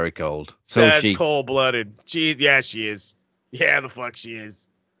 That's very cold. That's cold-blooded. She is. Yeah, the fuck she is.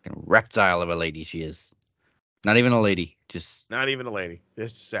 Reptile of a lady she is. Not even a lady. Not even a lady.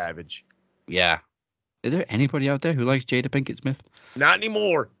 Just a savage. Yeah. Is there anybody out there who likes Jada Pinkett Smith? Not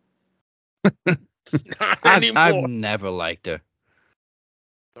anymore. I've never liked her.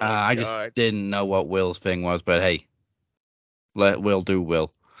 I just didn't know what Will's thing was, but hey, let Will do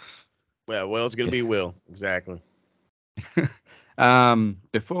Will. Well, Will's gonna be Will, exactly.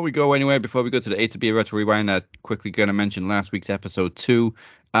 Before we go anywhere, before we go to the A to B Retro Rewind, I'm quickly gonna mention last week's episode 2.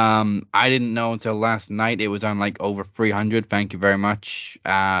 I didn't know until last night it was on like over 300. Thank you very much.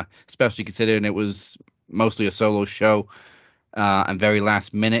 Especially considering it was mostly a solo show and very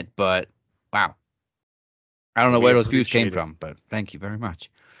last minute, but wow. I don't know where those views came from, but thank you very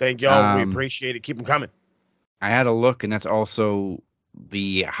much. Thank y'all. We appreciate it. Keep them coming. I had a look, and that's also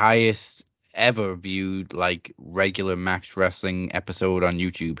the highest ever viewed, like, regular Max Wrestling episode on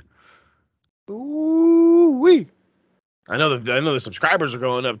YouTube. Ooh-wee. I know the subscribers are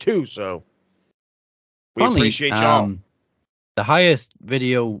going up too, so we Funny, appreciate y'all. The highest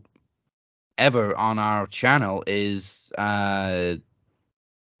video ever on our channel is and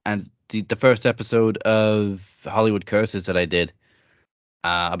the first episode of Hollywood Curses that I did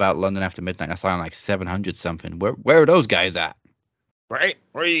about London After Midnight. I saw like 700 something. Where are those guys at? Right?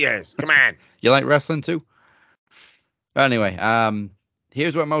 Where are you guys? Come on. You like wrestling too? Anyway,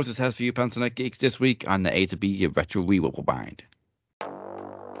 here's what Moses has for you, Pencil Neck Geeks, this week on the A to B Retro Rewind.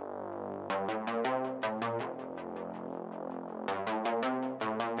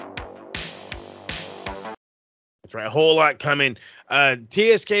 That's right. A whole lot coming.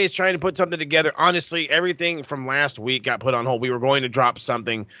 TSK is trying to put something together. Honestly, everything from last week got put on hold. We were going to drop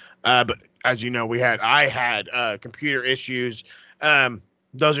something, but as you know, I had computer issues.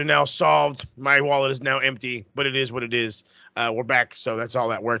 Those are now solved. My wallet is now empty, but it is what it is. We're back, so that's all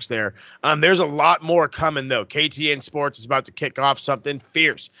that works there. There's a lot more coming, though. KTN Sports is about to kick off something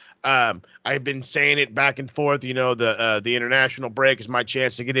fierce. I've been saying it back and forth. You know, the international break is my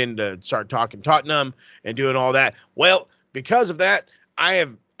chance to get in to start talking Tottenham and doing all that. Well, because of that, I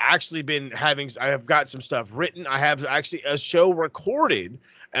have actually I have got some stuff written. I have actually a show recorded.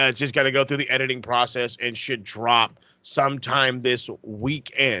 It's just got to go through the editing process and should drop sometime this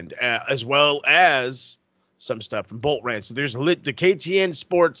weekend, as well as some stuff from Bolt Ranch. So the KTN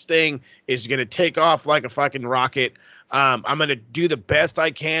Sports thing is going to take off like a fucking rocket. I'm going to do the best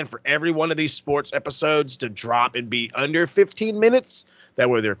I can for every one of these sports episodes to drop and be under 15 minutes. That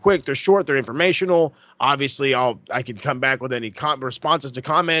way they're quick, they're short, they're informational. Obviously, I can come back with any responses to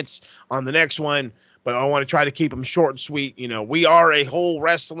comments on the next one, but I want to try to keep them short and sweet. You know, we are a whole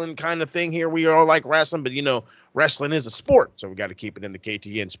wrestling kind of thing here. We all like wrestling, but, you know, wrestling is a sport, so we got to keep it in the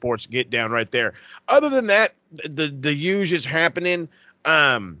KTN Sports Get Down right there. Other than that, the huge is happening.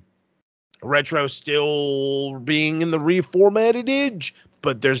 Retro still being in the reformatted age,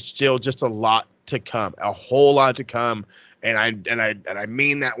 but there's still just a lot to come, a whole lot to come. And I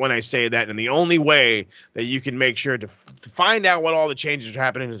mean that when I say that. And the only way that you can make sure to find out what all the changes are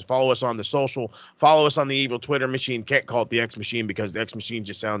happening is follow us on the social, follow us on the evil Twitter machine. Can't call it the X Machine because the X Machine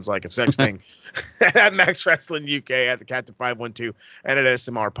just sounds like a sex thing. At Max Wrestling UK, at the Captain 512, and at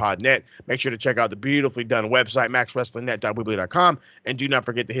SMRPodNet. Make sure to check out the beautifully done website, maxwrestlingnet.weebly.com. And do not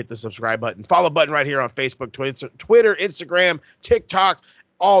forget to hit the subscribe button. Follow button right here on Facebook, Twitter, Instagram, TikTok,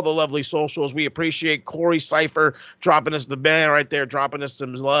 all the lovely socials. We appreciate Corey Cypher dropping us the band right there, dropping us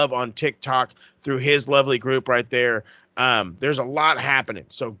some love on TikTok through his lovely group right there. There's a lot happening,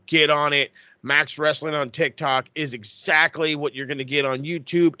 so get on it. Max Wrestling on TikTok is exactly what you're going to get on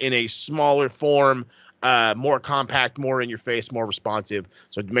YouTube in a smaller form, more compact, more in your face, more responsive.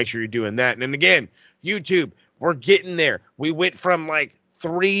 So make sure you're doing that. And then again, YouTube, we're getting there. We went from like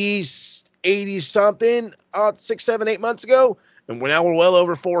 380 something 6, 7, 8 months ago, and we're well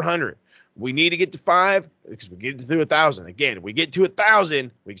over 400. We need to get to 5 because we get through 1,000. Again, if we get to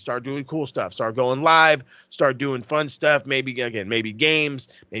 1,000, we can start doing cool stuff, start going live, start doing fun stuff. Maybe games,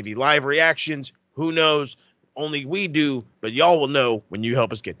 maybe live reactions. Who knows? Only we do, but y'all will know when you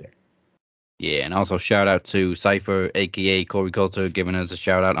help us get there. Yeah, and also shout out to Cypher, aka Corey Coulter, giving us a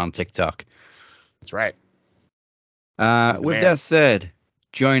shout out on TikTok. That's right. With that said,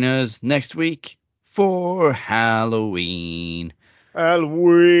 join us next week for Halloween. God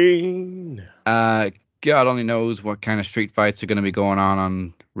only knows what kind of street fights are going to be going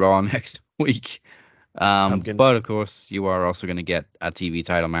on Raw next week. But of course, you are also going to get a TV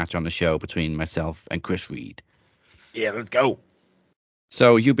title match on the show between myself and Chris Reed. Yeah, let's go.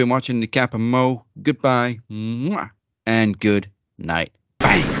 So you've been watching the Cap and Mo. Goodbye. Mwah, and good night.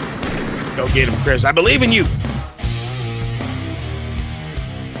 Bang. Go get him, Chris. I believe in you.